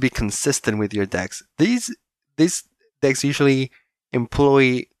be able to be consistent with your decks, these decks usually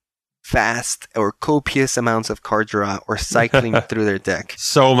employ vast or copious amounts of card draw or cycling through their deck.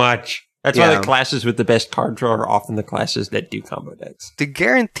 So much. That's why the classes with the best card draw are often the classes that do combo decks. To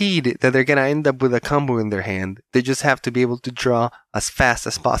guaranteed that they're going to end up with a combo in their hand, they just have to be able to draw as fast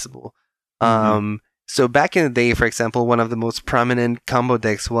as possible. So back in the day, for example, one of the most prominent combo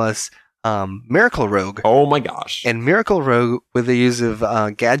decks was Miracle Rogue. Oh my gosh. And Miracle Rogue, with the use of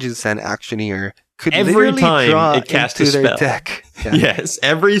Gadgets and Actioneer, could every literally time draw it cast into a their spell. deck. Yes,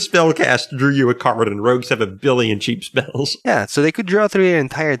 every spell cast drew you a card, and rogues have a billion cheap spells. Yeah, so they could draw through your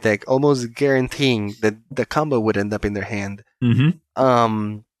entire deck, almost guaranteeing that the combo would end up in their hand.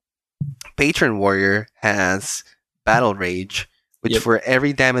 Patron Warrior has Battle Rage, which for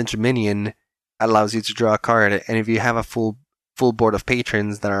every damaged minion allows you to draw a card, and if you have a full board of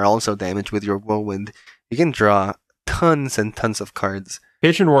patrons that are also damaged with your Whirlwind, you can draw tons and tons of cards.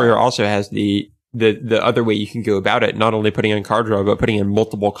 Patron Warrior also has the other way you can go about it, not only putting in card draw, but putting in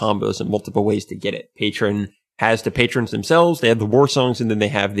multiple combos and multiple ways to get it. Patron has the patrons themselves, they have the war songs, and then they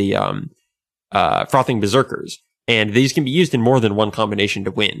have the Frothing Berserkers. And these can be used in more than one combination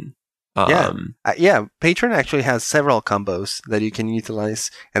to win. Patron actually has several combos that you can utilize,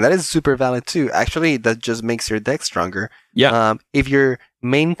 and that is super valid too. Actually, that just makes your deck stronger. Yeah. If your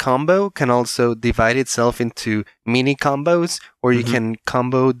main combo can also divide itself into mini combos, or you can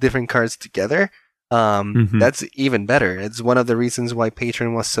combo different cards together, that's even better. It's one of the reasons why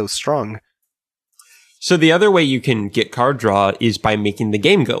Patron was so strong. So the other way you can get card draw is by making the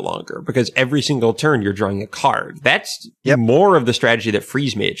game go longer, because every single turn you're drawing a card. That's more of the strategy that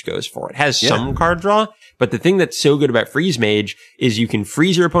Freeze Mage goes for. It has some card draw, but the thing that's so good about Freeze Mage is you can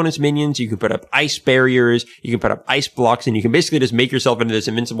freeze your opponent's minions, you can put up ice barriers, you can put up ice blocks, and you can basically just make yourself into this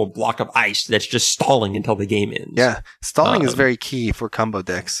invincible block of ice that's just stalling until the game ends. Yeah, stalling is very key for combo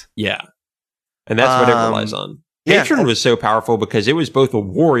decks. Yeah. And that's what it relies on. Patron was so powerful because it was both a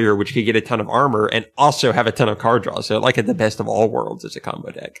warrior, which could get a ton of armor, and also have a ton of card draw. So it had the best of all worlds as a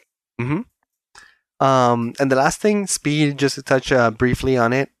combo deck. And the last thing, speed, just to touch briefly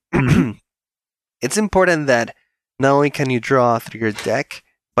on it. It's important that not only can you draw through your deck,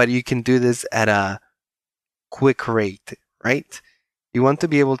 but you can do this at a quick rate, right? You want to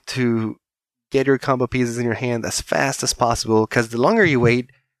be able to get your combo pieces in your hand as fast as possible, because the longer you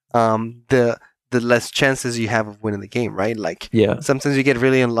wait, the less chances you have of winning the game, right? Like, sometimes you get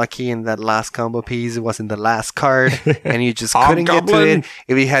really unlucky and that last combo piece wasn't the last card, and you just couldn't get to it.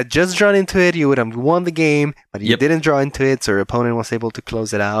 If you had just drawn into it, you would have won the game, but you didn't draw into it, so your opponent was able to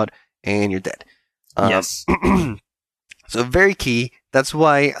close it out, and you're dead. Yes. So very key. That's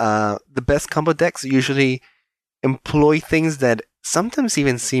why the best combo decks usually employ things that sometimes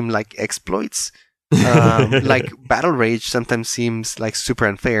even seem like exploits. Like Battle Rage sometimes seems like super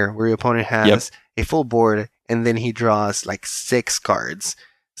unfair, where your opponent has a full board and then he draws like 6 cards.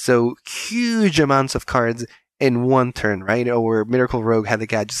 So huge amounts of cards in one turn, right? Or Miracle Rogue had the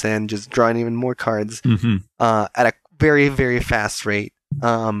Gadget's End, just drawing even more cards at a very, very fast rate.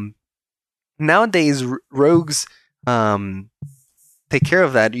 Nowadays, rogues take care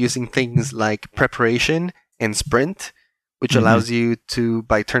of that using things like preparation and sprint, which allows you to,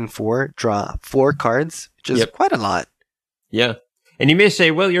 by turn 4, draw 4 cards, which is quite a lot. Yeah. And you may say,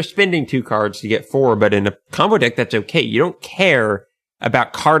 well, you're spending 2 cards to get 4, but in a combo deck, that's okay. You don't care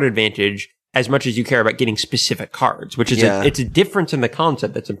about card advantage as much as you care about getting specific cards, which is it's a difference in the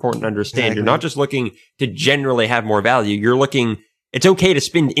concept that's important to understand. Exactly. You're not just looking to generally have more value. You're looking, it's okay to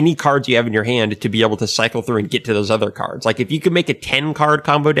spend any cards you have in your hand to be able to cycle through and get to those other cards. Like, if you could make a 10-card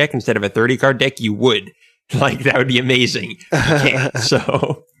combo deck instead of a 30-card deck, you would. Like, that would be amazing. You can't,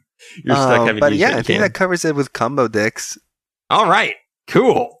 so you're stuck having to use I think that covers it with combo decks. All right,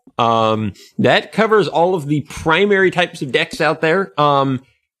 cool. That covers all of the primary types of decks out there.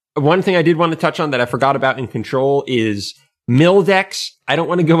 One thing I did want to touch on that I forgot about in Control is mill decks. I don't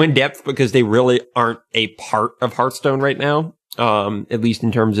want to go in depth because they really aren't a part of Hearthstone right now, at least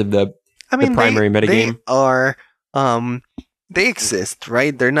in terms of the primary metagame. They are... they exist,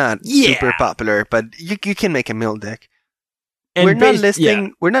 right? They're not super popular, but you can make a mill deck. And we're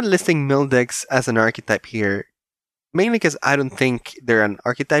not listing mill decks as an archetype here, mainly because I don't think they're an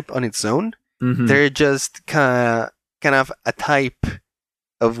archetype on its own. They're just kind of a type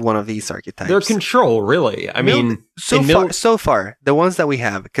of one of these archetypes. They're Control, really. I mean, so far, the ones that we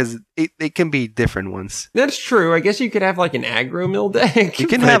have, because it can be different ones. That's true. I guess you could have like an aggro mill deck. You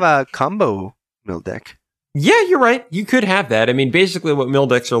can have a combo mill deck. Yeah, you're right. You could have that. I mean, basically what mill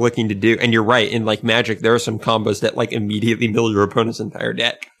decks are looking to do, and you're right, in like Magic, there are some combos that like immediately mill your opponent's entire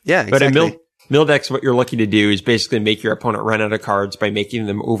deck. Yeah, exactly. But in mill decks, what you're looking to do is basically make your opponent run out of cards by making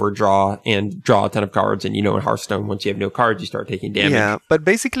them overdraw and draw a ton of cards. And in Hearthstone, once you have no cards, you start taking damage. Yeah, but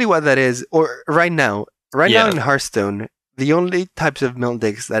basically what that is, or right now in Hearthstone, the only types of mill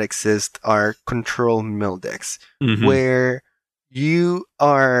decks that exist are control mill decks, where you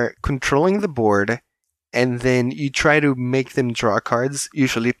are controlling the board, and then you try to make them draw cards,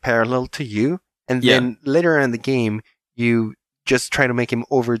 usually parallel to you. And then later in the game, you just try to make him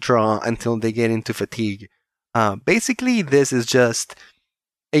overdraw until they get into fatigue. Basically, this is just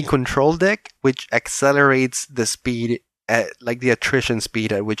a control deck which accelerates the speed, like the attrition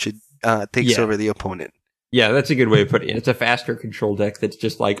speed at which it takes over the opponent. Yeah, that's a good way of putting it. It's a faster control deck that's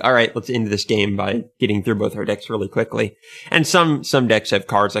just like, all right, let's end this game by getting through both our decks really quickly. And some decks have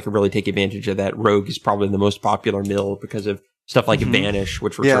cards that can really take advantage of that. Rogue is probably the most popular mill because of stuff like Vanish,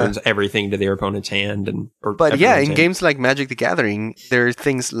 which returns everything to their opponent's hand. In games like Magic the Gathering, there are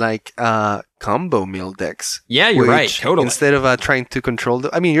things like combo mill decks. Yeah, you're right, totally. Instead of trying to control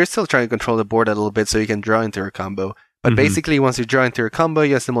you're still trying to control the board a little bit so you can draw into a combo. But basically, once you draw into your combo,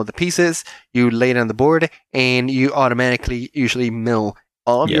 you assemble the pieces, you lay it on the board, and you automatically usually mill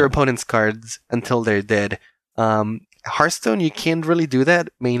all of your opponent's cards until they're dead. Hearthstone, you can't really do that,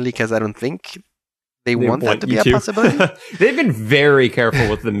 mainly because I don't think they want that to be you a possibility. They've been very careful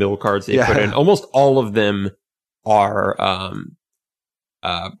with the mill cards they put in. Almost all of them are,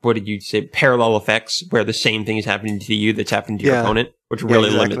 what did you say? Parallel effects, where the same thing is happening to you that's happening to your opponent, which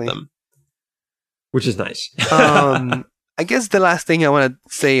really limit them. Which is nice. I guess the last thing I want to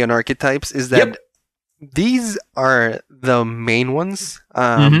say on archetypes is that these are the main ones.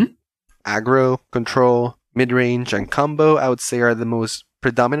 Aggro, control, mid-range, and combo, I would say, are the most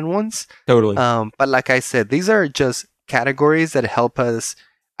predominant ones. Totally. But like I said, these are just categories that help us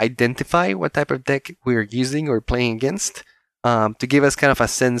identify what type of deck we're using or playing against, to give us kind of a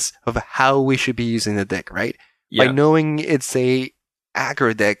sense of how we should be using the deck, right? Yeah. By knowing it's a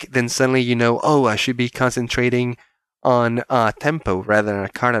aggro deck, then suddenly you know, oh, I should be concentrating on tempo rather than a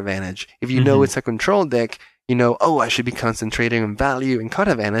card advantage. If you know it's a control deck, you know, oh, I should be concentrating on value and card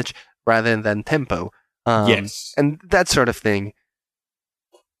advantage rather than tempo. Yes. And that sort of thing.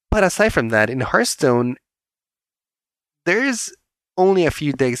 But aside from that, in Hearthstone, there's only a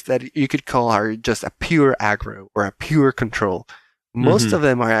few decks that you could call are just a pure aggro or a pure control. Most of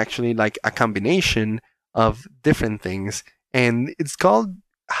them are actually like a combination of different things, and it's called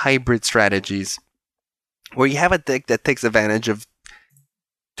hybrid strategies, where you have a deck that takes advantage of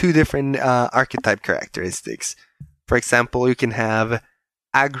two different archetype characteristics. For example, you can have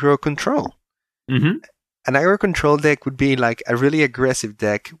aggro control. An aggro control deck would be like a really aggressive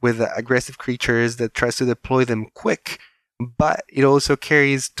deck with aggressive creatures that tries to deploy them quick, but it also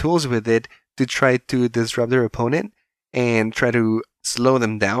carries tools with it to try to disrupt their opponent and try to slow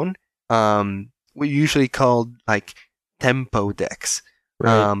them down. We usually call like tempo decks.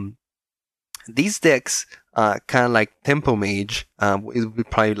 Right. These decks, kind of like Tempo Mage, it would be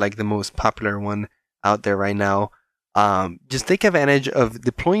probably like the most popular one out there right now. Just take advantage of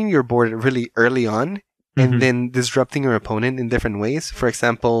deploying your board really early on and then disrupting your opponent in different ways. For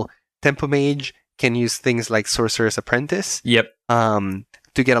example, Tempo Mage can use things like Sorcerer's Apprentice to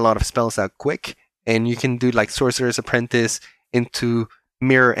get a lot of spells out quick. And you can do like Sorcerer's Apprentice into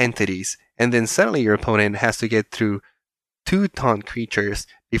mirror entities. And then suddenly your opponent has to get through 2 taunt creatures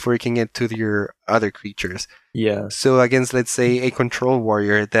before you can get to your other creatures. Yeah. So against, let's say, a control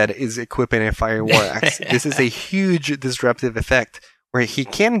warrior that is equipping a Fire War Axe, this is a huge disruptive effect where he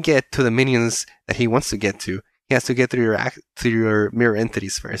can get to the minions that he wants to get to. He has to get through your mirror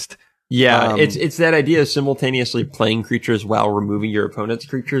entities first. Yeah, it's that idea of simultaneously playing creatures while removing your opponent's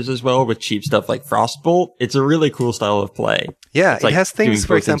creatures as well with cheap stuff like Frostbolt. It's a really cool style of play. Yeah, it's like it has things,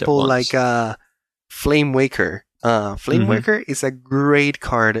 for doing both things at example, once. like Flame Waker. Flame Waker is a great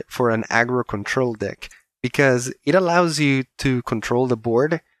card for an aggro control deck because it allows you to control the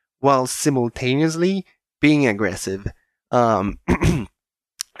board while simultaneously being aggressive. An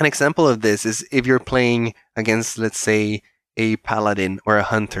example of this is if you're playing against, let's say, a paladin or a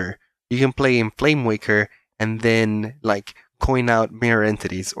hunter, you can play in Flame Waker and then like coin out mirror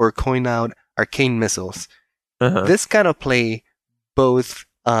entities or coin out arcane missiles. This kind of play both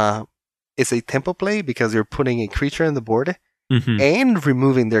is a tempo play because you're putting a creature on the board and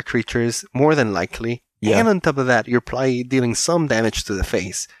removing their creatures more than likely. Yeah. And on top of that, you're probably dealing some damage to the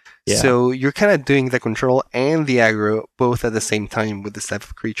face. Yeah. So you're kind of doing the control and the aggro both at the same time with this type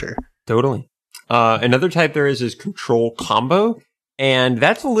of creature. Totally. Another type there is control combo. And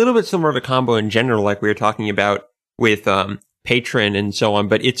that's a little bit similar to combo in general, like we were talking about with Patron and so on.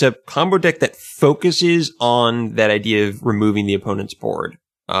 But it's a combo deck that focuses on that idea of removing the opponent's board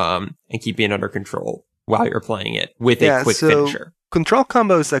and keeping it under control while you're playing it with a quick finisher. Control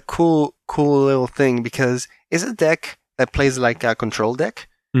combo is a cool little thing because it's a deck that plays like a control deck.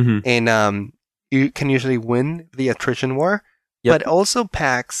 And you can usually win the attrition war, but also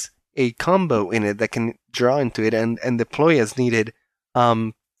packs a combo in it that can draw into it and deploy as needed.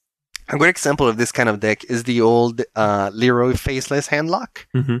 A great example of this kind of deck is the old Leroy Faceless Handlock,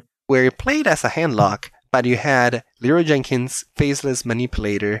 where it played as a handlock, but you had Leroy Jenkins, Faceless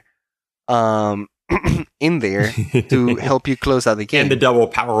Manipulator, in there to help you close out the game. And the double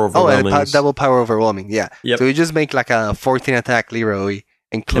power overwhelming. Double power overwhelming, yeah. Yep. So you just make like a 14 attack Leroy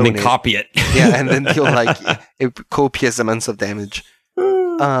and clone and then copy it. Yeah, and then deal like copious amounts of damage.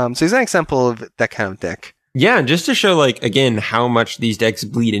 So it's an example of that kind of deck. Yeah, and just to show, like, again, how much these decks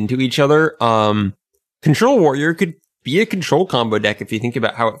bleed into each other, Control Warrior could be a control combo deck if you think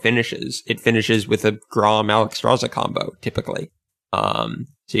about how it finishes. It finishes with a Grom Alexstrasza combo, typically.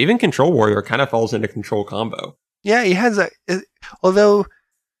 So even Control Warrior kind of falls into control combo. Yeah, it has although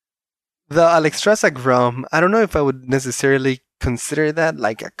the Alexstrasza Grom, I don't know if I would necessarily consider that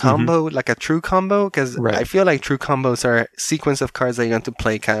like a combo, like a true combo, because I feel like true combos are a sequence of cards that you want to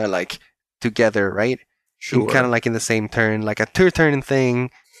play kind of like together, right? Sure. kind of like in the same turn, like a 2-turn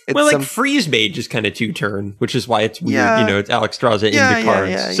thing. It's Well, like Freeze Mage is kind of 2-turn, which is why it's weird. Yeah. It's Alexstrasza Yeah, into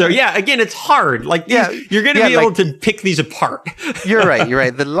cards. yeah, So yeah. again, it's hard. Like you're going to yeah, be able to pick these apart. You're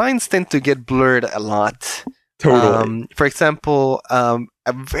right. The lines tend to get blurred a lot. Totally. For example, a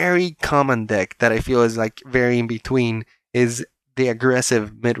very common deck that I feel is like very in between is the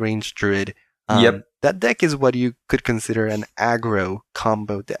aggressive mid-range druid. Yep. That deck is what you could consider an aggro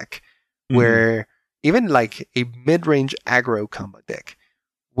combo deck, Mhm. where even like a mid-range aggro combo deck,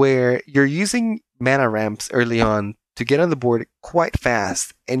 where you're using mana ramps early on to get on the board quite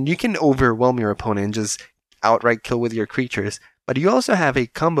fast, and you can overwhelm your opponent and just outright kill with your creatures. But you also have a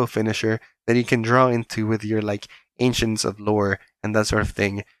combo finisher that you can draw into with your like Ancients of Lore and that sort of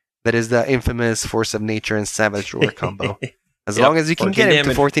thing. That is the infamous Force of Nature and Savage Roar combo. As Yep, long as you can 14 get him to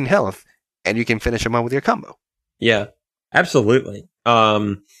damage. 14 health, and you can finish him out with your combo. Yeah, absolutely.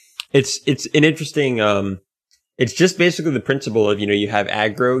 It's an interesting, it's just basically the principle of, you have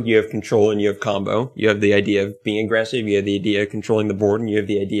aggro, you have control, and you have combo. You have the idea of being aggressive, you have the idea of controlling the board, and you have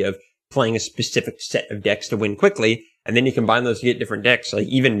the idea of playing a specific set of decks to win quickly. And then you combine those to get different decks. Like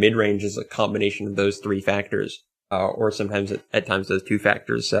even mid-range is a combination of those three factors, or sometimes at times those two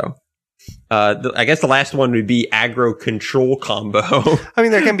factors. So, I guess the last one would be aggro control combo. I mean,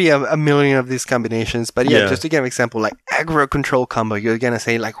 there can be a million of these combinations, but yeah, Yeah. just to give an example, like aggro control combo, you're gonna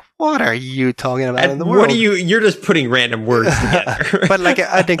say like, what are you talking about in the world? What are you're just putting random words together. But like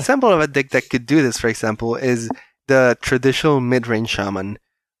an example of a deck that could do this, for example, is the traditional mid-range shaman.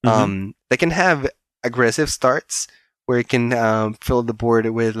 They can have aggressive starts where it can fill the board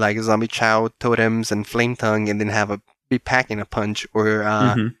with like zombie chow, totems, and flame tongue, and then be packing a punch or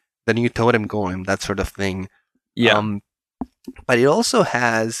Mhm. the new totem golem, that sort of thing. Yeah. But it also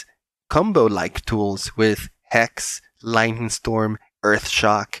has combo-like tools with Hex, Lightning Storm, Earth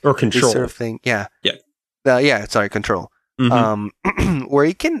Shock, Or this control. sort of thing. Yeah. Yeah. Sorry, control. Mhm. Where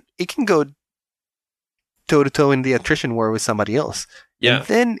it can go toe to toe in the attrition war with somebody else. Yeah. And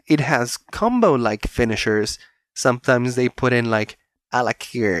then it has combo like finishers. Sometimes they put in like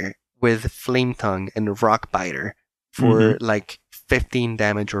Alakir with Flame Tongue and Rock Biter for like 15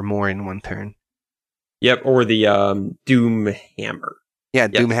 damage or more in one turn. Yep. Or the Doom Hammer. Yeah,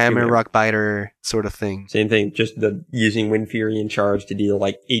 Doom Doomhammer, Hammer. Rock Biter sort of thing. Same thing. Just the using Wind Fury and Charge to deal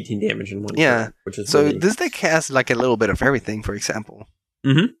like 18 damage in one Yeah. turn, which is So really... this deck has like a little bit of everything, for example.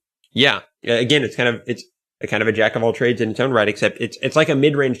 Yeah. Again, it's a kind of a jack of all trades in its own right, except it's like a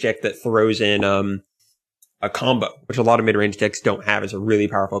mid-range deck that throws in a combo, which a lot of mid-range decks don't have. It's a really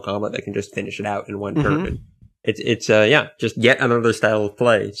powerful combo that can just finish it out in one turn. And it's just yet another style of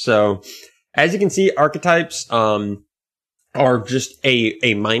play. So as you can see, archetypes are just a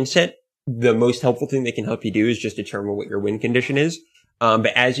mindset. The most helpful thing they can help you do is just determine what your win condition is. But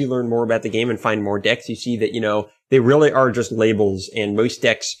as you learn more about the game and find more decks, you see that, they really are just labels, and most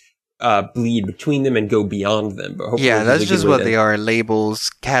decks bleed between them and go beyond them. But hopefully Yeah, this is that's a just good way what to- they are, labels,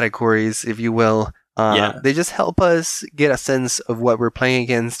 categories, if you will. Yeah. They just help us get a sense of what we're playing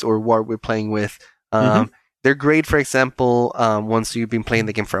against or what we're playing with. They're great, for example, once you've been playing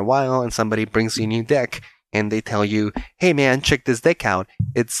the game for a while and somebody brings you a new deck and they tell you, hey man, check this deck out.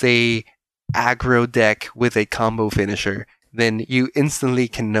 It's a aggro deck with a combo finisher. Then you instantly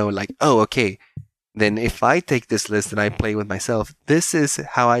can know like, oh, okay, then if I take this list and I play with myself, this is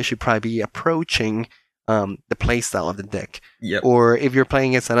how I should probably be approaching the playstyle of the deck. Yep. Or if you're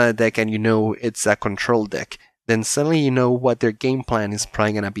playing against another deck and you know it's a control deck, then suddenly you know what their game plan is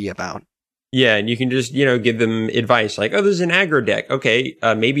probably going to be about. Yeah, and you can just, give them advice like, oh, this is an aggro deck. Okay,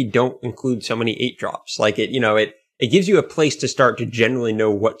 maybe don't include so many 8-drops. Like it gives you a place to start to generally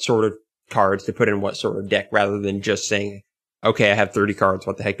know what sort of cards to put in what sort of deck rather than just saying, okay, I have 30 cards.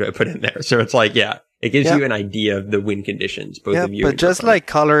 What the heck do I put in there? So it's like, yeah, it gives you an idea of the win conditions, both Yeah, of you. but and your just opponent. like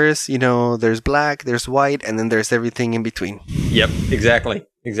colors, there's black, there's white, and then there's everything in between. Yep, exactly.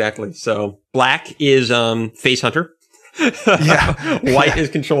 So black is Face Hunter. Yeah. White is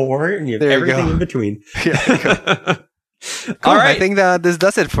Control Warrior, and you have There you everything go. in between. Yeah, there you go. All Cool. right. I think that this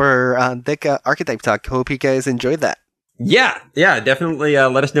does it for deck archetype talk. Hope you guys enjoyed that. Yeah, definitely.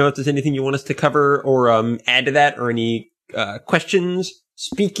 Let us know if there's anything you want us to cover or add to that, or any questions.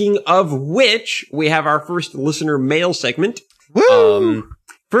 Speaking of which, we have our first listener mail segment. Woo!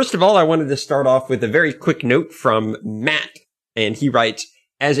 First of all, I wanted to start off with a very quick note from Matt, and he writes,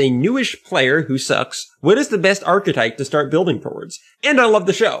 as a newish player who sucks, what is the best archetype to start building towards? And I love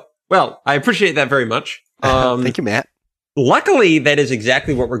the show. Well, I appreciate that very much. Thank you, Matt. Luckily, that is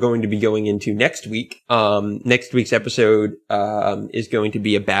exactly what we're going to be going into next week. Next week's episode is going to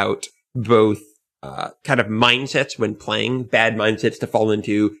be about both kind of mindsets when playing, bad mindsets to fall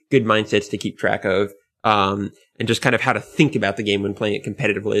into, good mindsets to keep track of. and just kind of how to think about the game when playing it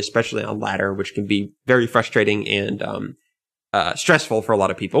competitively, especially on ladder, which can be very frustrating and stressful for a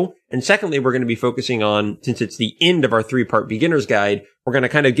lot of people. And secondly, we're going to be focusing on, since it's the end of our 3-part beginner's guide, we're going to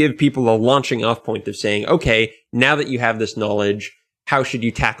kind of give people a launching off point of saying, okay, now that you have this knowledge, how should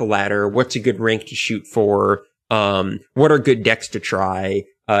you tackle ladder? What's a good rank to shoot for? What are good decks to try?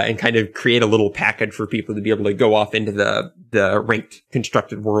 And kind of create a little package for people to be able to go off into the ranked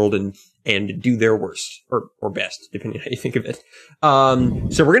constructed world and do their worst or best, depending on how you think of it.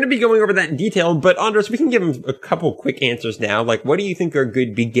 So we're going to be going over that in detail, but Andres, we can give them a couple quick answers now. Like, what do you think are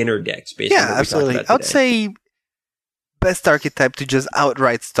good beginner decks based on what we absolutely. talked I about would today? say best archetype to just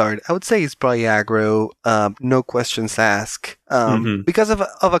outright start. I would say it's probably aggro, no questions asked, because of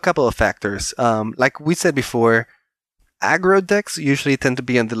a couple of factors. Like we said before, aggro decks usually tend to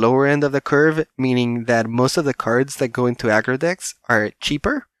be on the lower end of the curve, meaning that most of the cards that go into aggro decks are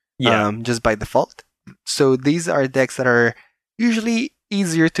cheaper, just by default. So these are decks that are usually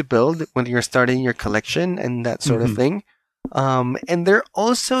easier to build when you're starting your collection and that sort of thing. And they're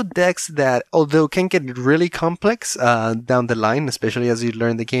also decks that, although can get really complex down the line, especially as you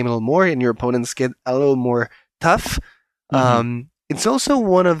learn the game a little more and your opponents get a little more tough, it's also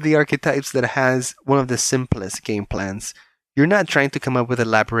one of the archetypes that has one of the simplest game plans. You're not trying to come up with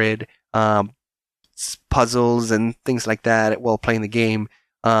elaborate puzzles and things like that while playing the game.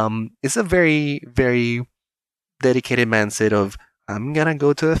 It's a very, very dedicated mindset of, I'm going to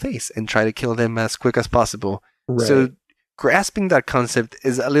go to the face and try to kill them as quick as possible. Right. So grasping that concept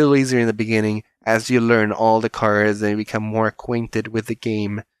is a little easier in the beginning as you learn all the cards and become more acquainted with the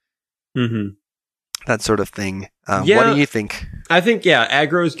game. That sort of thing. What do you think? I think,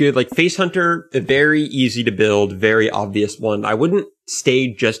 aggro is good. Like Face Hunter, a very easy to build, very obvious one. I wouldn't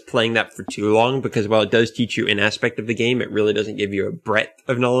stay just playing that for too long because while it does teach you an aspect of the game, it really doesn't give you a breadth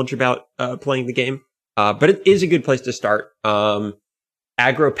of knowledge about playing the game. But it is a good place to start.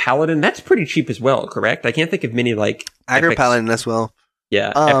 Aggro Paladin, that's pretty cheap as well, correct? I can't think of many like Aggro epics, Paladin as well.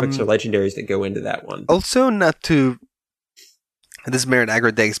 Yeah, epics or legendaries that go into that one. Also, not to dismerit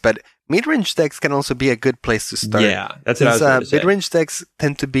aggro decks, but mid-range decks can also be a good place to start. Yeah, that's what I was going to say. Mid-range decks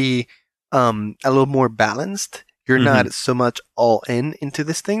tend to be a little more balanced. You're not so much all into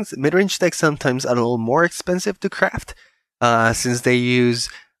these things. Mid-range decks sometimes are a little more expensive to craft, since they use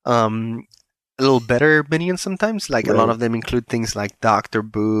a little better minions sometimes. Like a lot of them include things like Dr.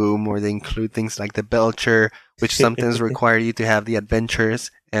 Boom, or they include things like the Belcher, which sometimes require you to have the adventures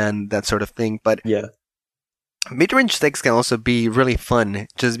and that sort of thing. But mid-range decks can also be really fun,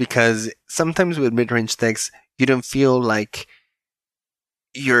 just because sometimes with mid-range decks, you don't feel like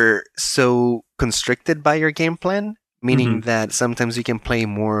you're so constricted by your game plan, meaning that sometimes you can play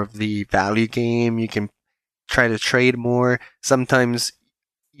more of the value game, you can try to trade more. Sometimes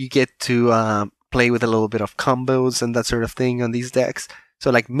you get to play with a little bit of combos and that sort of thing on these decks.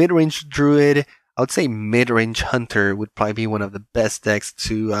 So like mid-range Druid, I would say mid-range Hunter would probably be one of the best decks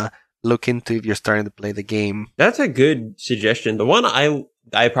to look into if you're starting to play the game. That's a good suggestion. The one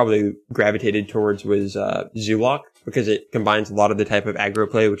I probably gravitated towards was Zulok, because it combines a lot of the type of aggro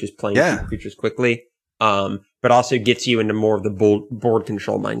play, which is playing two creatures quickly, but also gets you into more of the board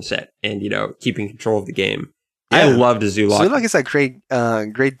control mindset and, keeping control of the game. I loved Zulok. Zulok is a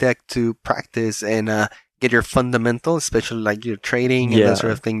great deck to practice and get your fundamentals, especially like your trading and that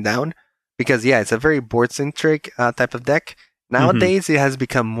sort of thing down. Because, it's a very board-centric type of deck. Nowadays, it has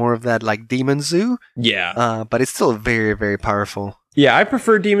become more of that like Demon Zoo. Yeah. But it's still very, very powerful. Yeah, I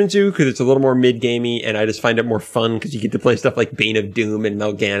prefer Demon Zoo because it's a little more mid-gamey, and I just find it more fun because you get to play stuff like Bane of Doom and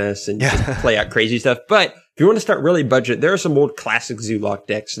Melganis and just play out crazy stuff. But if you want to start really budget, there are some old classic Zulok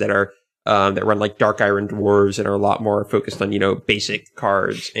decks that are that run like Dark Iron Dwarves and are a lot more focused on, basic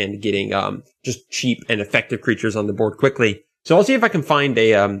cards and getting just cheap and effective creatures on the board quickly. So I'll see if I can find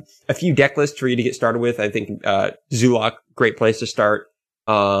a few deck lists for you to get started with. I think Zulok, great place to start.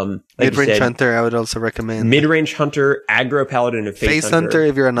 Mid-range Hunter, I would also recommend. Mid-range Hunter, Aggro Paladin, and Face Hunter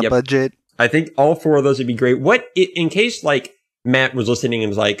if you're on a budget. I think all four of those would be great. In case like Matt was listening and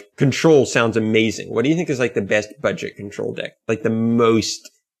was like, Control sounds amazing. What do you think is like the best budget control deck? Like the most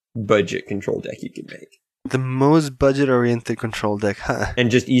budget control deck you can make? The most budget-oriented control deck, huh? And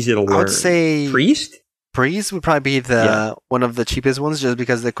just easy to learn. I would say Priest? Priest would probably be one of the cheapest ones, just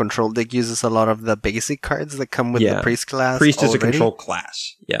because the control deck uses a lot of the basic cards that come with the Priest class. Priest is a control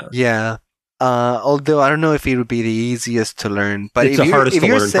class. Yeah. Although I don't know if it would be the easiest to learn, but it's the hardest to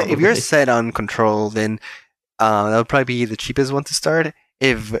learn. If you're set on control, then that would probably be the cheapest one to start.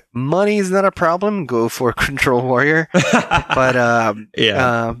 If money is not a problem, go for Control Warrior. But I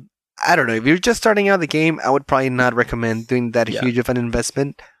don't know. If you're just starting out the game, I would probably not recommend doing that huge of an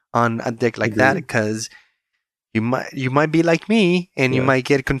investment. on a deck like that, Agreed. because you might be like me and you Yeah. might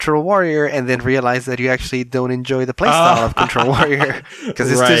get Control Warrior and then realize that you actually don't enjoy the playstyle of Control Warrior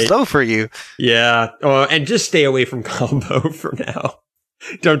because it's too Right. slow for you. Yeah. And just stay away from combo for now.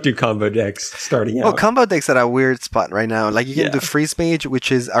 Don't do combo decks starting out. Well, combo decks are at a weird spot right now. Like you can Yeah. do Freeze Mage,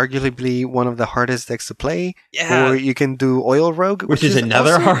 which is arguably one of the hardest decks to play, yeah. or you can do Oil Rogue, Which is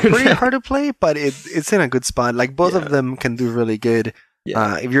another also hard pretty deck. hard to play, but it's in a good spot. Like both Yeah. of them can do really good.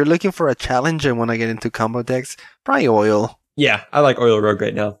 Yeah. If you're looking for a challenge and want to get into combo decks, probably Oil. Yeah, I like Oil Rogue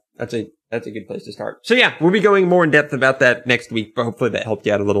right now. That's a good place to start. So yeah, we'll be going more in depth about that next week, but hopefully that helped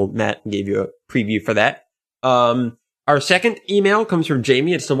you out a little, Matt, and gave you a preview for that. Our second email comes from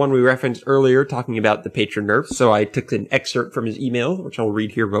Jamie. It's the one we referenced earlier talking about the patron nerfs. So I took an excerpt from his email, which I'll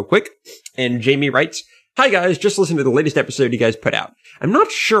read here real quick. And Jamie writes, "Hi guys, just listened to the latest episode you guys put out. I'm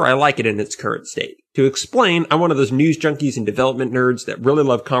not sure I like it in its current state. To explain, I'm one of those news junkies and development nerds that really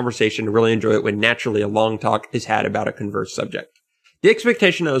love conversation and really enjoy it when naturally a long talk is had about a converse subject. The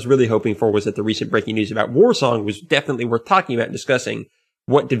expectation I was really hoping for was that the recent breaking news about Warsong was definitely worth talking about and discussing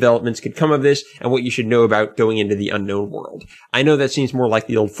what developments could come of this and what you should know about going into the unknown world. I know that seems more like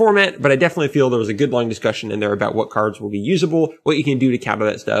the old format, but I definitely feel there was a good long discussion in there about what cards will be usable, what you can do to counter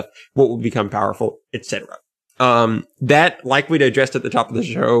that stuff, what will become powerful, etc. That, like we'd addressed at the top of the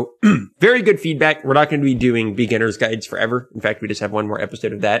show, very good feedback. We're not going to be doing beginner's guides forever. In fact, we just have one more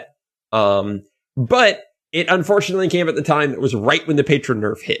episode of that. But it unfortunately came at the time that was right when the patron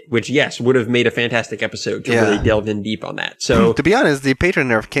nerf hit, which, yes, would have made a fantastic episode to Yeah. really delve in deep on that. So, To be honest, the patron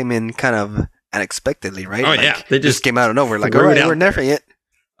nerf came in kind of unexpectedly, right? Oh, yeah. They They just just came out of nowhere. Like, threw all it right, out we're nerfing it.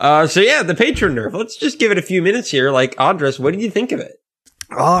 so yeah, the patron nerf. Let's just give it a few minutes here. Like, Andres, what did you think of it?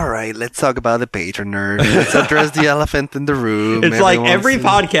 All right, let's talk about the patron nerf. Let's address the elephant in the room. It's like every Everyone's-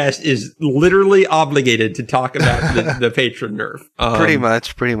 podcast is literally obligated to talk about the patron nerf. Pretty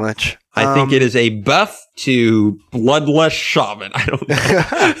much. I think it is a buff to Bloodlust Shaman. I don't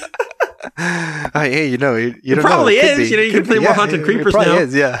know. Hey, you know, you don't probably know. It could is. be. You know, you can Could play be. more Yeah, Haunted it Creepers probably now.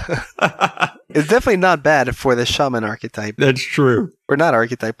 is, yeah. It's definitely not bad for the shaman archetype. That's true. Or not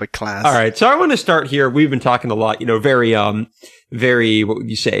archetype, but class. All right. So I want to start here. We've been talking a lot, very, what would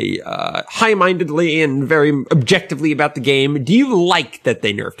you say, high-mindedly and very objectively about the game. Do you like that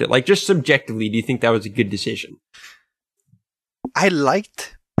they nerfed it? Like, just subjectively, do you think that was a good decision? I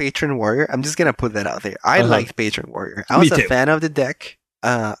liked Patron Warrior. I'm just gonna put that out there. I Uh-huh. liked Patron Warrior. I Me was a too. fan of the deck.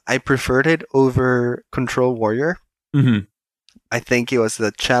 I preferred it over Control Warrior. Mm-hmm. I think it was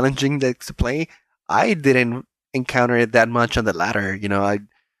a challenging deck to play. I didn't encounter it that much on the ladder. I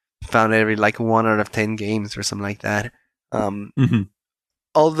found it every like 1 out of 10 games or something like that. Mm-hmm.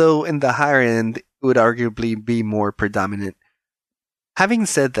 Although in the higher end, it would arguably be more predominant. Having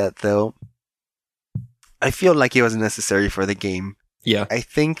said that, though, I feel like it was necessary for the game. Yeah. I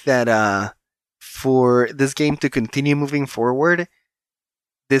think that for this game to continue moving forward,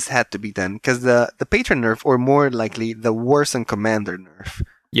 this had to be done because the patron nerf, or more likely the Warsong Commander nerf,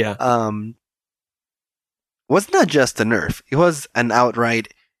 Yeah. was not just a nerf. It was an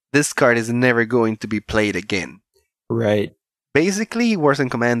outright, this card is never going to be played again. Right. Basically, Warsong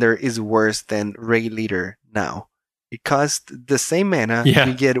Commander is worse than Raid Leader now. It costs the same mana, Yeah.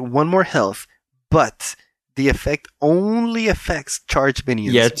 you get 1 more health, but the effect only affects charge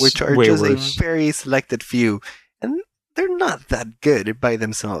minions, Yeah, it's which are way just worse. a very selected few. And they're not that good by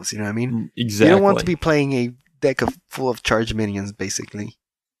themselves, you know what I mean? Exactly. You don't want to be playing a deck full of charge minions, basically.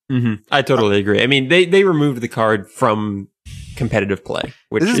 Mm-hmm. I totally agree. I mean, they removed the card from competitive play,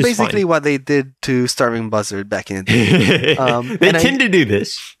 which This is basically fine. what they did to Starving Buzzard back in the day. They and tend to do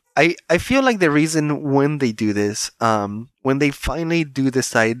this. I feel like the reason when they do this, when they finally do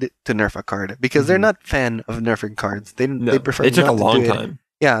decide to nerf a card, because they're Mhm. not fan of nerfing cards. They No, prefer it took not a to long do it. time.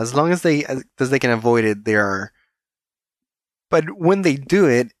 Yeah, as long as they can avoid it, they are. But when they do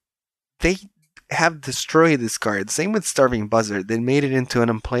it, they have destroyed this card. Same with Starving Buzzard. They made it into an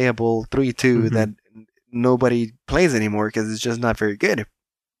unplayable 3/2 Mhm. that nobody plays anymore because it's just not very good.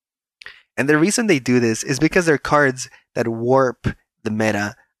 And the reason they do this is because they're cards that warp the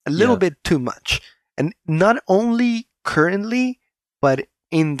meta a little Yeah. bit too much. And not only currently, but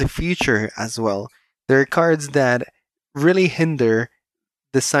in the future as well. There are cards that really hinder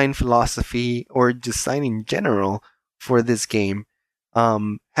design philosophy or design in general for this game.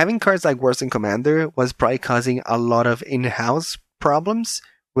 Having cards like Warsong Commander was probably causing a lot of in-house problems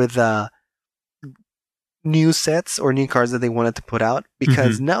with new sets or new cards that they wanted to put out,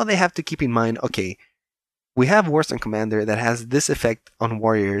 because now they have to keep in mind, okay, we have Warsong Commander that has this effect on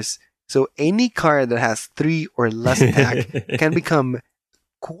warriors, so any card that has 3 or less attack can become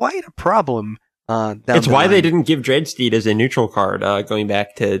quite a problem down It's the why they line. didn't give Dreadsteed as a neutral card, going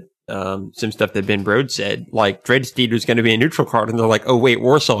back to some stuff that Ben Brode said. Like, Dreadsteed was going to be a neutral card, and they're like, oh, wait,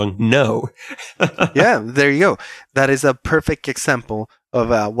 Warsong, no. Yeah, there you go. That is a perfect example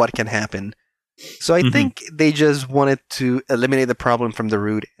of what can happen. So I think they just wanted to eliminate the problem from the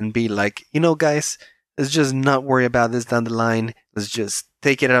root and be like, guys, let's just not worry about this down the line. Let's just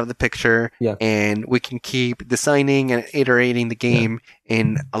take it out of the picture, and we can keep designing and iterating the game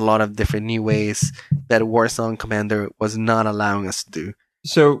in a lot of different new ways that Warsong Commander was not allowing us to do.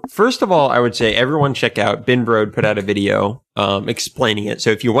 So, first of all, I would say everyone check out Ben Brode put out a video explaining it.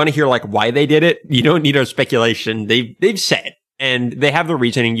 So if you want to hear like why they did it, you don't need our speculation. They've said, and they have the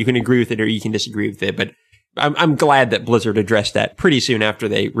reasoning. You can agree with it or you can disagree with it. But I'm glad that Blizzard addressed that pretty soon after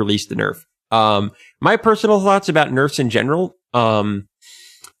they released the nerf. My personal thoughts about nerfs in general.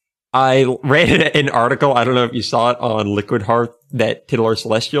 I read an article. I don't know if you saw it on Liquid Hearth that Titular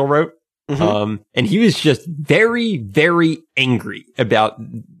Celestial wrote. And he was just very, very angry about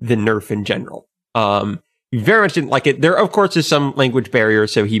the nerf in general. He very much didn't like it. There, of course, is some language barrier,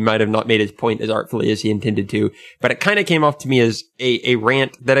 so he might have not made his point as artfully as he intended to. But it kind of came off to me as a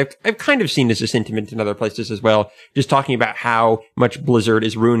rant that I've kind of seen as a sentiment in other places as well. Just talking about how much Blizzard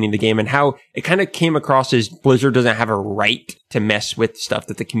is ruining the game and how it kind of came across as Blizzard doesn't have a right to mess with stuff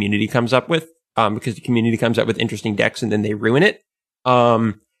that the community comes up with, because the community comes up with interesting decks and then they ruin it.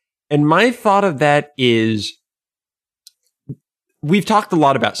 And my thought of that is, we've talked a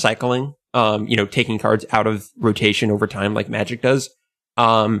lot about cycling, taking cards out of rotation over time like Magic does.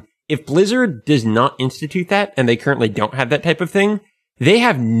 If Blizzard does not institute that, and they currently don't have that type of thing, they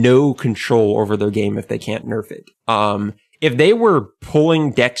have no control over their game if they can't nerf it. If they were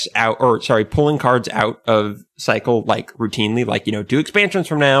pulling cards out of cycle, like routinely, like, 2 expansions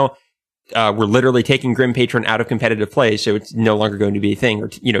from now, we're literally taking Grim Patron out of competitive play, so it's no longer going to be a thing. Or,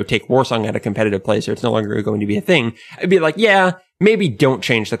 take Warsong out of competitive play, so it's no longer going to be a thing. I'd be like, yeah, maybe don't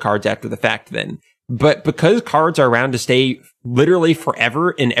change the cards after the fact then. But because cards are around to stay literally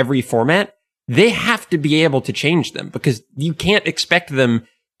forever in every format, they have to be able to change them, because you can't expect them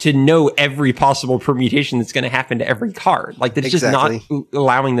to know every possible permutation that's going to happen to every card. Like, that's just not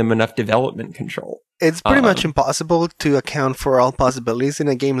allowing them enough development control. It's pretty much impossible to account for all possibilities in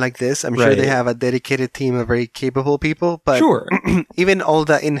a game like this. I'm sure they have a dedicated team of very capable people, but even all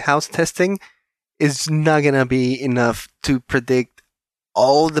the in-house testing is not going to be enough to predict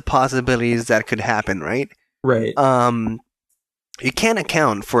all the possibilities that could happen, right? Right. You can't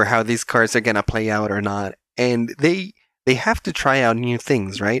account for how these cards are going to play out or not. And they have to try out new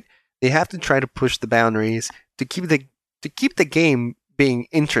things, right? They have to try to push the boundaries to keep the game being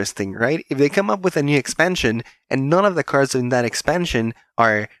interesting, right? If they come up with a new expansion and none of the cards in that expansion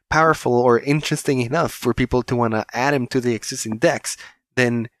are powerful or interesting enough for people to want to add them to the existing decks,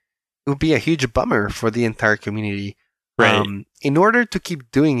 then it would be a huge bummer for the entire community. Right. In order to keep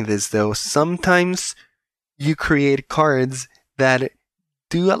doing this, though, sometimes you create cards that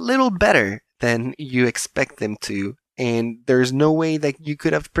do a little better than you expect them to, and there's no way that you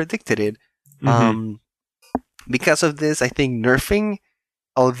could have predicted it. Because of this, I think nerfing,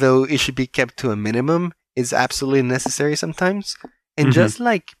 although it should be kept to a minimum, is absolutely necessary sometimes. And just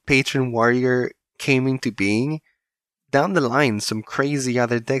like Patron Warrior came into being, down the line, some crazy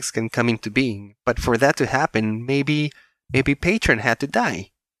other decks can come into being. But for that to happen, maybe Patron had to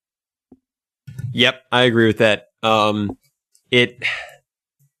die. Yep, I agree with that.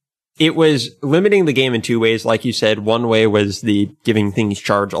 It was limiting the game in 2 ways, like you said. One way was the giving things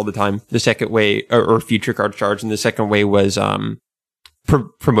charge all the time. The second way, or future card charge, and the second way was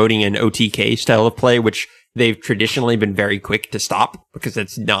promoting an OTK style of play, which they've traditionally been very quick to stop, because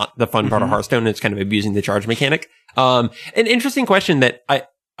it's not the fun part of Hearthstone. It's kind of abusing the charge mechanic. An interesting question that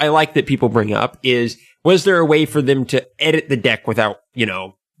I like that people bring up is, was there a way for them to edit the deck without,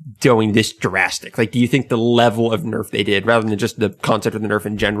 going this drastic? Like, do you think the level of nerf they did, rather than just the concept of the nerf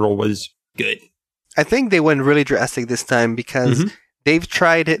in general, was good? I think they went really drastic this time, because they've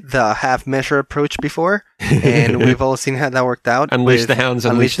tried the half measure approach before, and we've all seen how that worked out. Unleash the Hounds,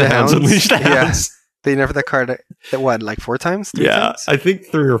 unleash the Hounds, unleash the Hounds. They nerfed the card, like 4 times? 3 times? I think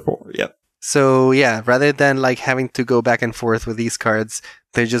 3 or 4, yep. So, yeah, rather than like having to go back and forth with these cards,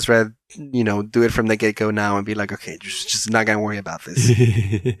 they just do it from the get-go now and be like, okay, just not gonna worry about this.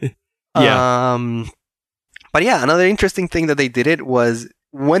 Yeah. But yeah, another interesting thing that they did it was,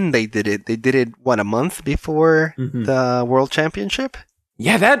 when they did it, a month before the World Championship?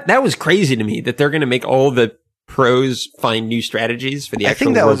 Yeah, that was crazy to me, that they're going to make all the pros find new strategies for the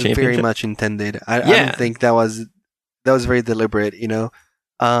actual World Championship. I think that was very much intended. I don't think that was very deliberate,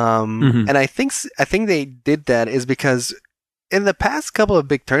 And I think they did that is because in the past couple of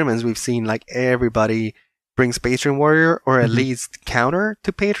big tournaments, we've seen like everybody brings Patron Warrior or at least counter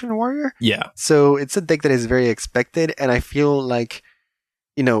to Patron Warrior. Yeah. So it's a deck that is very expected, and I feel like,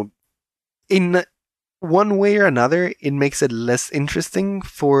 in one way or another, it makes it less interesting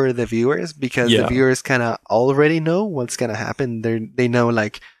for the viewers because the viewers kind of already know what's gonna happen. They know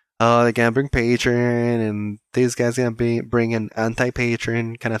like, oh, they're gonna bring Patron, and this guy's gonna bring an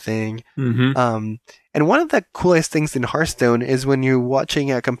anti-Patron kind of thing. Mm-hmm. And one of the coolest things in Hearthstone is when you're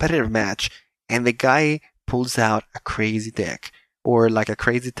watching a competitive match and the guy pulls out a crazy deck or like a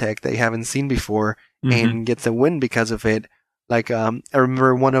crazy deck that you haven't seen before and gets a win because of it. Like, I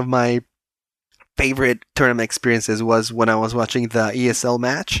remember one of my favorite tournament experiences was when I was watching the ESL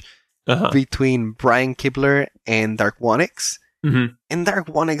match between Brian Kibler and Dark Wanix. And Dark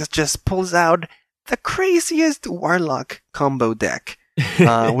Wanix just pulls out the craziest Warlock combo deck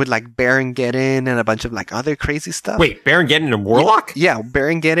with like Baron Geddon and a bunch of like other crazy stuff. Wait, Baron Geddon and Warlock? Yeah,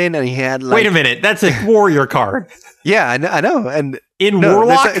 Baron Geddon, and he had like... Wait a minute, that's a warrior card. Yeah, I know. And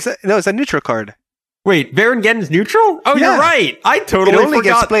Warlock? It's a neutral card. Wait, Baron Geddon's neutral? Oh, Yeah. You're right. I totally It only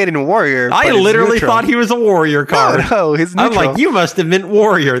forgot. gets played in Warrior. I but it's literally neutral. thought he was a warrior card. No, he's neutral. I'm like, you must have meant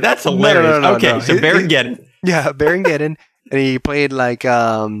warrior. That's hilarious. No, okay, no. so Baron Geddon. Yeah, Baron Geddon, and he played like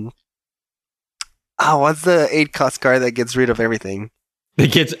what's the 8-cost card that gets rid of everything?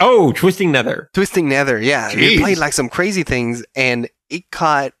 Twisting Nether. Twisting Nether. Yeah, he Jeez. played like some crazy things, and it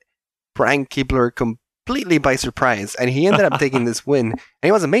caught Brian Kibler completely by surprise, and he ended up taking this win, and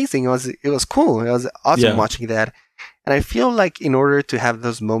it was amazing. It was cool. It was awesome watching that, and I feel like in order to have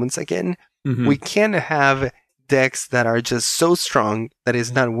those moments again, we can have decks that are just so strong that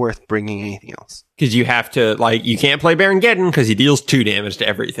it's not worth bringing anything else. Because you have to, like, you can't play Baron Geddon because he deals 2 damage to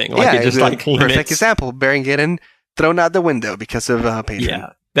everything. Like, it just, it's a like, limits. perfect example. Baron Geddon thrown out the window because of Patron. Yeah,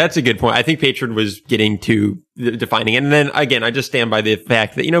 that's a good point. I think Patron was getting to defining it. And then, again, I just stand by the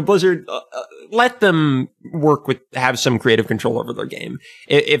fact that, Blizzard, let them have some creative control over their game.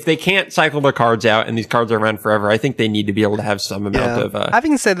 If they can't cycle their cards out and these cards are around forever, I think they need to be able to have some amount of...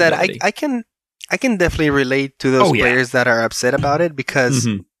 Having said that, ability. I can definitely relate to those players that are upset about it because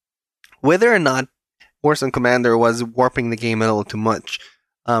whether or not Warzone Commander was warping the game a little too much,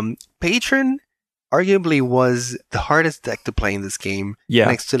 Patron arguably was the hardest deck to play in this game,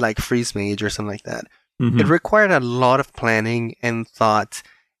 next to like Freeze Mage or something like that. It required a lot of planning and thought,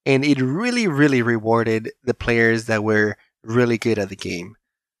 and it really, really rewarded the players that were really good at the game.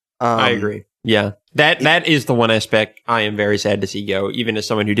 I agree. Yeah, that is the one aspect I am very sad to see go, even as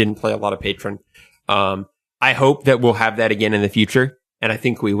someone who didn't play a lot of Patron. I hope that we'll have that again in the future, and I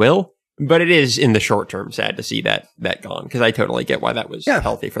think we will. But it is, in the short term, sad to see that gone, because I totally get why that was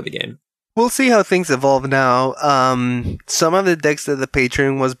healthy for the game. We'll see how things evolve now. Some of the decks that the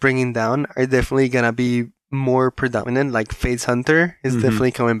Patron was bringing down are definitely going to be more predominant, like Fates Hunter is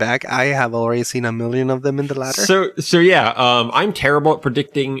definitely coming back. I have already seen 1 million of them in the ladder. So yeah, I'm terrible at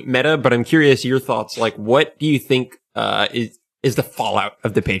predicting meta, but I'm curious your thoughts. Like, what do you think is the fallout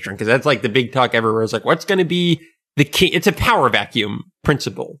of the Patron? Because that's like the big talk everywhere. It's like, what's going to be the key? It's a power vacuum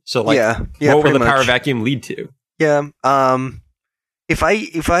principle. So like, what will the power vacuum lead to? Yeah. If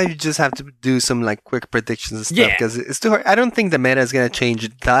I just have to do some like quick predictions and stuff, because it's too hard. I don't think the meta is going to change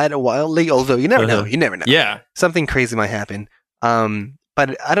that wildly. Although you never know. You never know. Yeah. Something crazy might happen.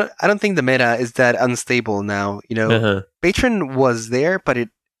 But I don't think the meta is that unstable now. Patron was there, but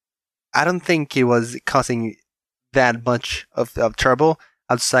I don't think it was causing that much of trouble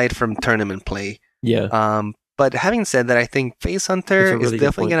outside from tournament play. Yeah. But having said that, I think Face Hunter is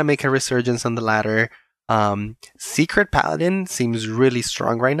definitely going to make a resurgence on the ladder. Secret Paladin seems really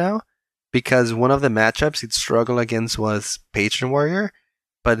strong right now because one of the matchups he'd struggle against was Patron Warrior,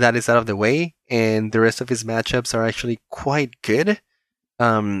 but that is out of the way, and the rest of his matchups are actually quite good.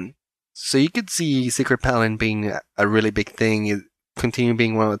 So you could see Secret Paladin being a really big thing, continue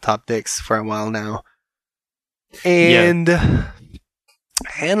being one of the top decks for a while now. And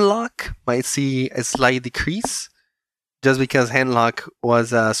Handlock might see a slight decrease just because Handlock was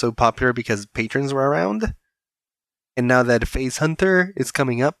so popular because patrons were around. And now that Face Hunter is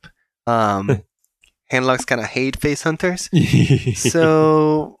coming up, Handlocks kind of hate Face Hunters.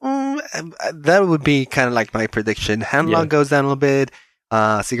 So that would be kind of like my prediction. Handlock goes down a little bit.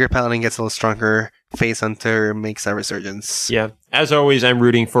 Secret Paladin gets a little stronger. Face Hunter makes a resurgence. Yeah. As always, I'm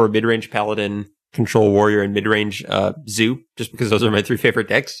rooting for mid-range Paladin, Control Warrior, and mid-range Zoo, just because those are my 3 favorite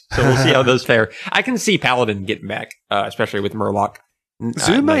decks. So we'll see how those fare. I can see Paladin getting back, especially with Murloc.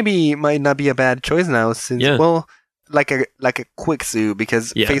 Zoo might not be a bad choice now, since like a quick Zoo,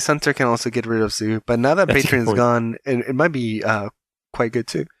 because Face Hunter can also get rid of Zoo. But now that Patron's gone, it might be quite good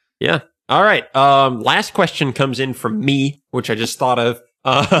too. Yeah. All right. Last question comes in from me, which I just thought of,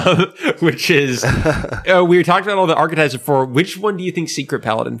 which is, we were talking about all the archetypes before. Which one do you think Secret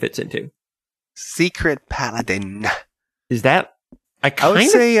Paladin fits into? Secret Paladin. Is that? I would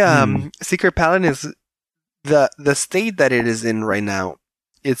say Secret Paladin is the state that it is in right now.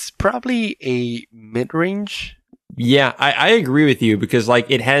 It's probably a mid-range. Yeah, I agree with you because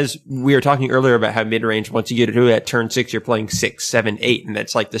like it has, we were talking earlier about how mid-range, once you get to at turn 6, you're playing 6, 7, 8, and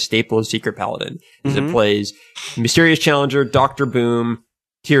that's like the staple of Secret Paladin is it plays Mysterious Challenger, Dr. Boom,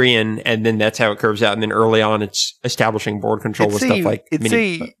 Tyrion, and then that's how it curves out. And then early on, it's establishing board control with stuff like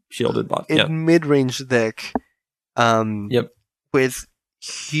shielded bots. It's mid-range deck with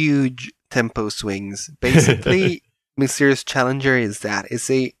huge tempo swings. Basically, Mysterious Challenger is that. It's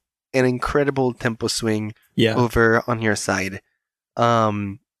an incredible tempo swing over on your side.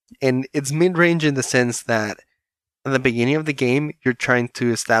 And it's mid-range in the sense that at the beginning of the game, you're trying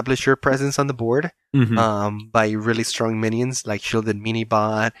to establish your presence on the board by really strong minions like Shielded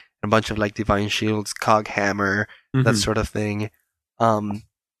Minibot, and a bunch of like Divine Shields, Cog Hammer, that sort of thing.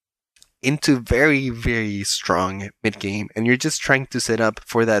 Into very, very strong mid-game. And you're just trying to set up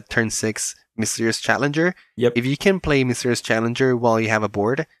for that turn 6 Mysterious Challenger. If you can play Mysterious Challenger while you have a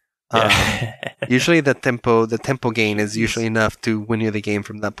board, usually the tempo gain is usually enough to win you the game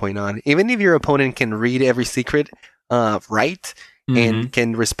from that point on. Even if your opponent can read every secret right and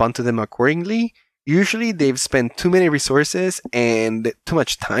can respond to them accordingly, usually they've spent too many resources and too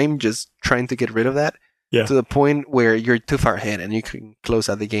much time just trying to get rid of that to the point where you're too far ahead and you can close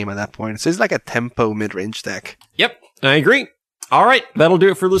out the game at that point. So it's like a tempo mid-range deck. Yep, I agree. All right, that'll do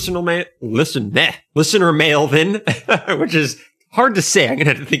it for listener mail then, which is hard to say. I'm going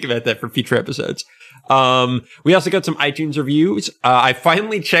to have to think about that for future episodes. We also got some iTunes reviews. I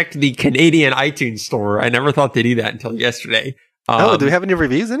finally checked the Canadian iTunes store. I never thought to do that until yesterday. Do we have any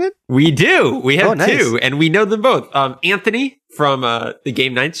reviews in it? We do. We have nice. 2, and we know them both. Anthony from the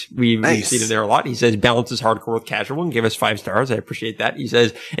Game Nights, we've seen him there a lot. He says, balances hardcore with casual and gave us 5 stars. I appreciate that. He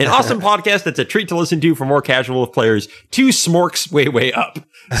says, an awesome podcast that's a treat to listen to for more casual players. 2 smorks way up.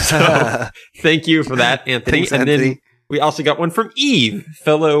 So thank you for that, Anthony. Thanks, Anthony. Then we also got one from Eve,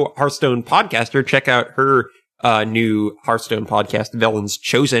 fellow Hearthstone podcaster. Check out her new Hearthstone podcast, Velen's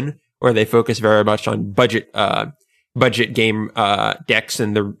Chosen, where they focus very much on budget game decks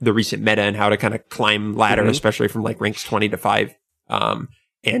and the recent meta and how to kind of climb ladder, especially from like ranks 20 to 5.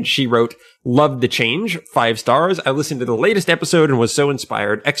 And she wrote, loved the change, 5 stars. I listened to the latest episode and was so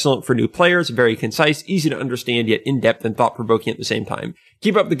inspired. Excellent for new players, very concise, easy to understand, yet in-depth and thought-provoking at the same time.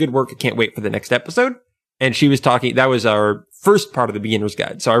 Keep up the good work. I can't wait for the next episode. And she was talking, that was our first part of the beginner's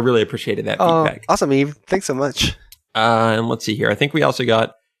guide. So I really appreciated that feedback. Awesome, Eve. Thanks so much. And let's see here. I think we got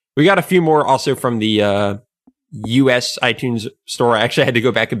a few more also from the, US iTunes store. I actually had to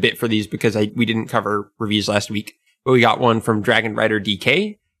go back a bit for these because we didn't cover reviews last week, but we got one from Dragon Rider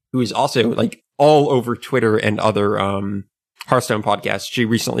DK, who is also like all over Twitter and other, Hearthstone podcasts. She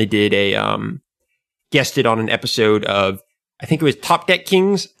recently did guested on an episode of, I think it was Top Deck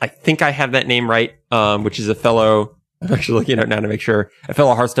Kings. I think I have that name right. Which is a fellow, I'm actually looking at it now to make sure, a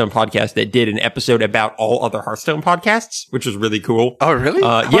fellow Hearthstone podcast that did an episode about all other Hearthstone podcasts, which was really cool. Oh, really?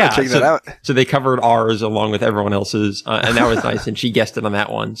 Check that out. So they covered ours along with everyone else's, and that was nice. And she guested on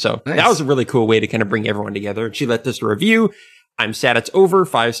that one. So that was a really cool way to kind of bring everyone together. And she left us a review. I'm sad it's over,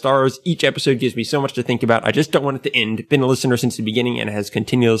 5 stars. Each episode gives me so much to think about. I just don't want it to end. Been a listener since the beginning and has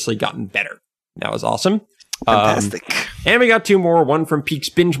continuously gotten better. That was awesome. Fantastic. And we got 2 more. One from Peaks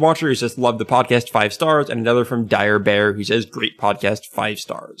Binge Watcher who says, love the podcast, 5 stars. And another from Dire Bear who says, great podcast, 5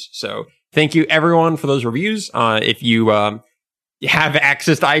 stars. So thank you everyone for those reviews. If you have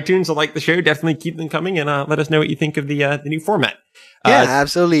access to iTunes and like the show, definitely keep them coming and let us know what you think of the new format. Yeah,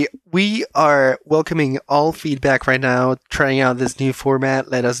 absolutely. We are welcoming all feedback right now, trying out this new format.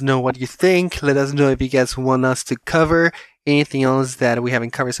 Let us know what you think. Let us know if you guys want us to cover anything else that we haven't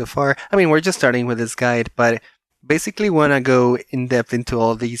covered so far. I mean, we're just starting with this guide, but basically want to go in depth into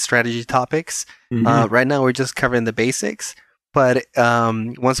all these strategy topics. Right now, we're just covering the basics. But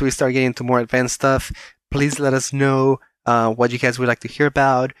once we start getting into more advanced stuff, please let us know what you guys would like to hear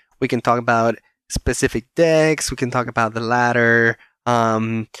about. We can talk about specific decks. We can talk about the ladder.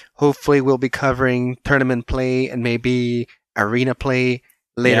 Hopefully, we'll be covering tournament play and maybe arena play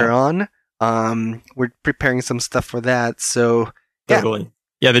later on. We're preparing some stuff for that. So totally.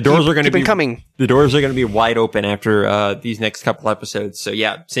 Yeah, the doors are going to be coming. The doors are going to be wide open after these next couple episodes. So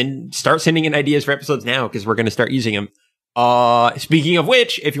yeah, start sending in ideas for episodes now because we're going to start using them. Speaking of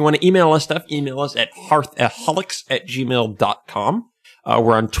which, if you want to email us stuff, email us at hearthaholics@gmail.com.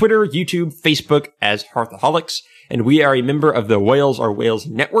 We're on Twitter, YouTube, Facebook as Hearthaholics. and we are a member of the Whales Are Whales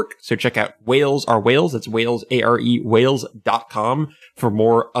network. So check out Whales Are Whales. That's Whales, A-R-E, Whales.com for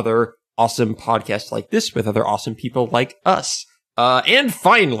more other awesome podcasts like this with other awesome people like us. And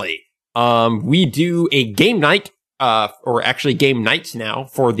finally, we do a game night, or actually game nights now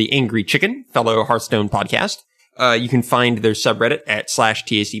for the Angry Chicken, fellow Hearthstone podcast. You can find their subreddit at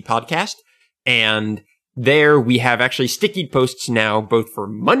 /TAC podcast. And there we have actually sticky posts now, both for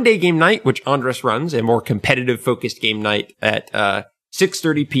Monday game night, which Andres runs, a more competitive focused game night at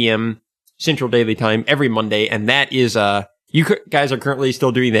 6:30 p.m. Central Daily Time every Monday. And that is, you guys are currently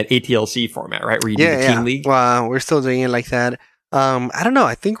still doing that ATLC format, right? Where you do the team league? Well, we're still doing it like that. I don't know.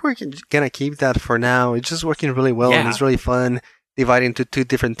 I think we're going to keep that for now. It's just working really well, and it's really fun dividing into 2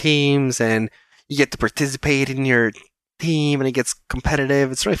 different teams, and you get to participate in your team, and it gets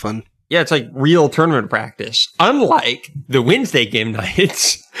competitive. It's really fun. Yeah, it's like real tournament practice. Unlike the Wednesday game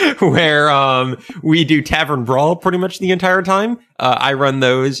nights, where we do Tavern Brawl pretty much the entire time. I run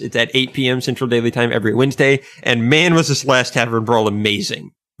those. It's at 8 p.m. Central Daily Time every Wednesday. And man, was this last Tavern Brawl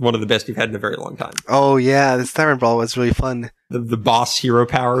amazing. One of the best we've had in a very long time. Oh, yeah. This Tavern Brawl was really fun. The boss hero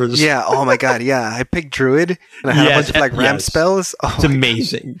powers. Yeah. Oh, my God. Yeah. I picked Druid, and I had a bunch of like ramp spells. Oh, it's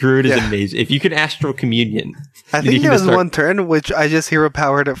amazing. Druid is amazing. If you could Astral Communion. I think there was one turn which I just hero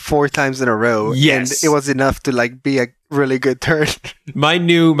powered 4 times in a row. Yes. And it was enough to like be a really good turn. My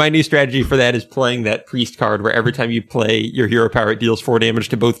new strategy for that is playing that priest card where every time you play your hero power, it deals 4 damage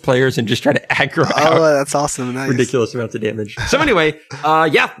to both players and just try to aggro out. Oh, that's awesome. Nice. Ridiculous amounts of damage. So anyway,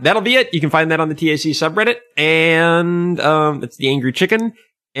 yeah, that'll be it. You can find that on the TAC subreddit, and it's the Angry Chicken.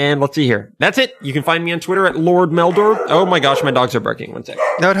 And let's see here. That's it. You can find me on Twitter at Lord Meldor. Oh my gosh, my dogs are barking. One sec.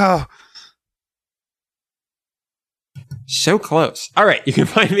 No. So close. All right. You can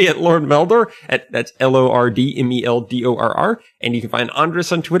find me at Lord Meldor that's LORDMELDORR. And you can find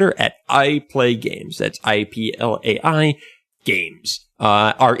Andres on Twitter at I Play Games. That's IPLAI Games.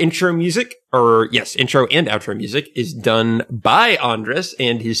 Our intro music, intro and outro music is done by Andres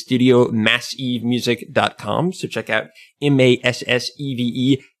and his studio massevemusic.com. So check out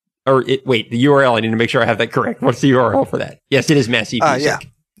MASSEVE the URL. I need to make sure I have that correct. What's the URL for that? Yes, it is Massive Music. Yeah.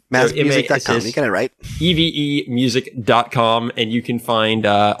 Massmusic.com. You got it right. EVEmusic.com, and you can find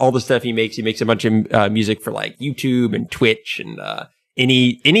all the stuff he makes. He makes a bunch of music for like YouTube and Twitch and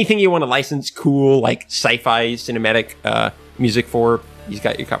anything you want to license cool, like sci-fi cinematic music for. He's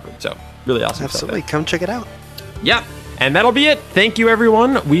got you covered. So really awesome Absolutely. stuff. Come check it out. Yeah. And that'll be it. Thank you,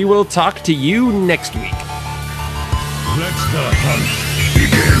 everyone. We will talk to you next week. Let the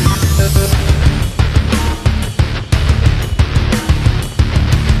hunt begin.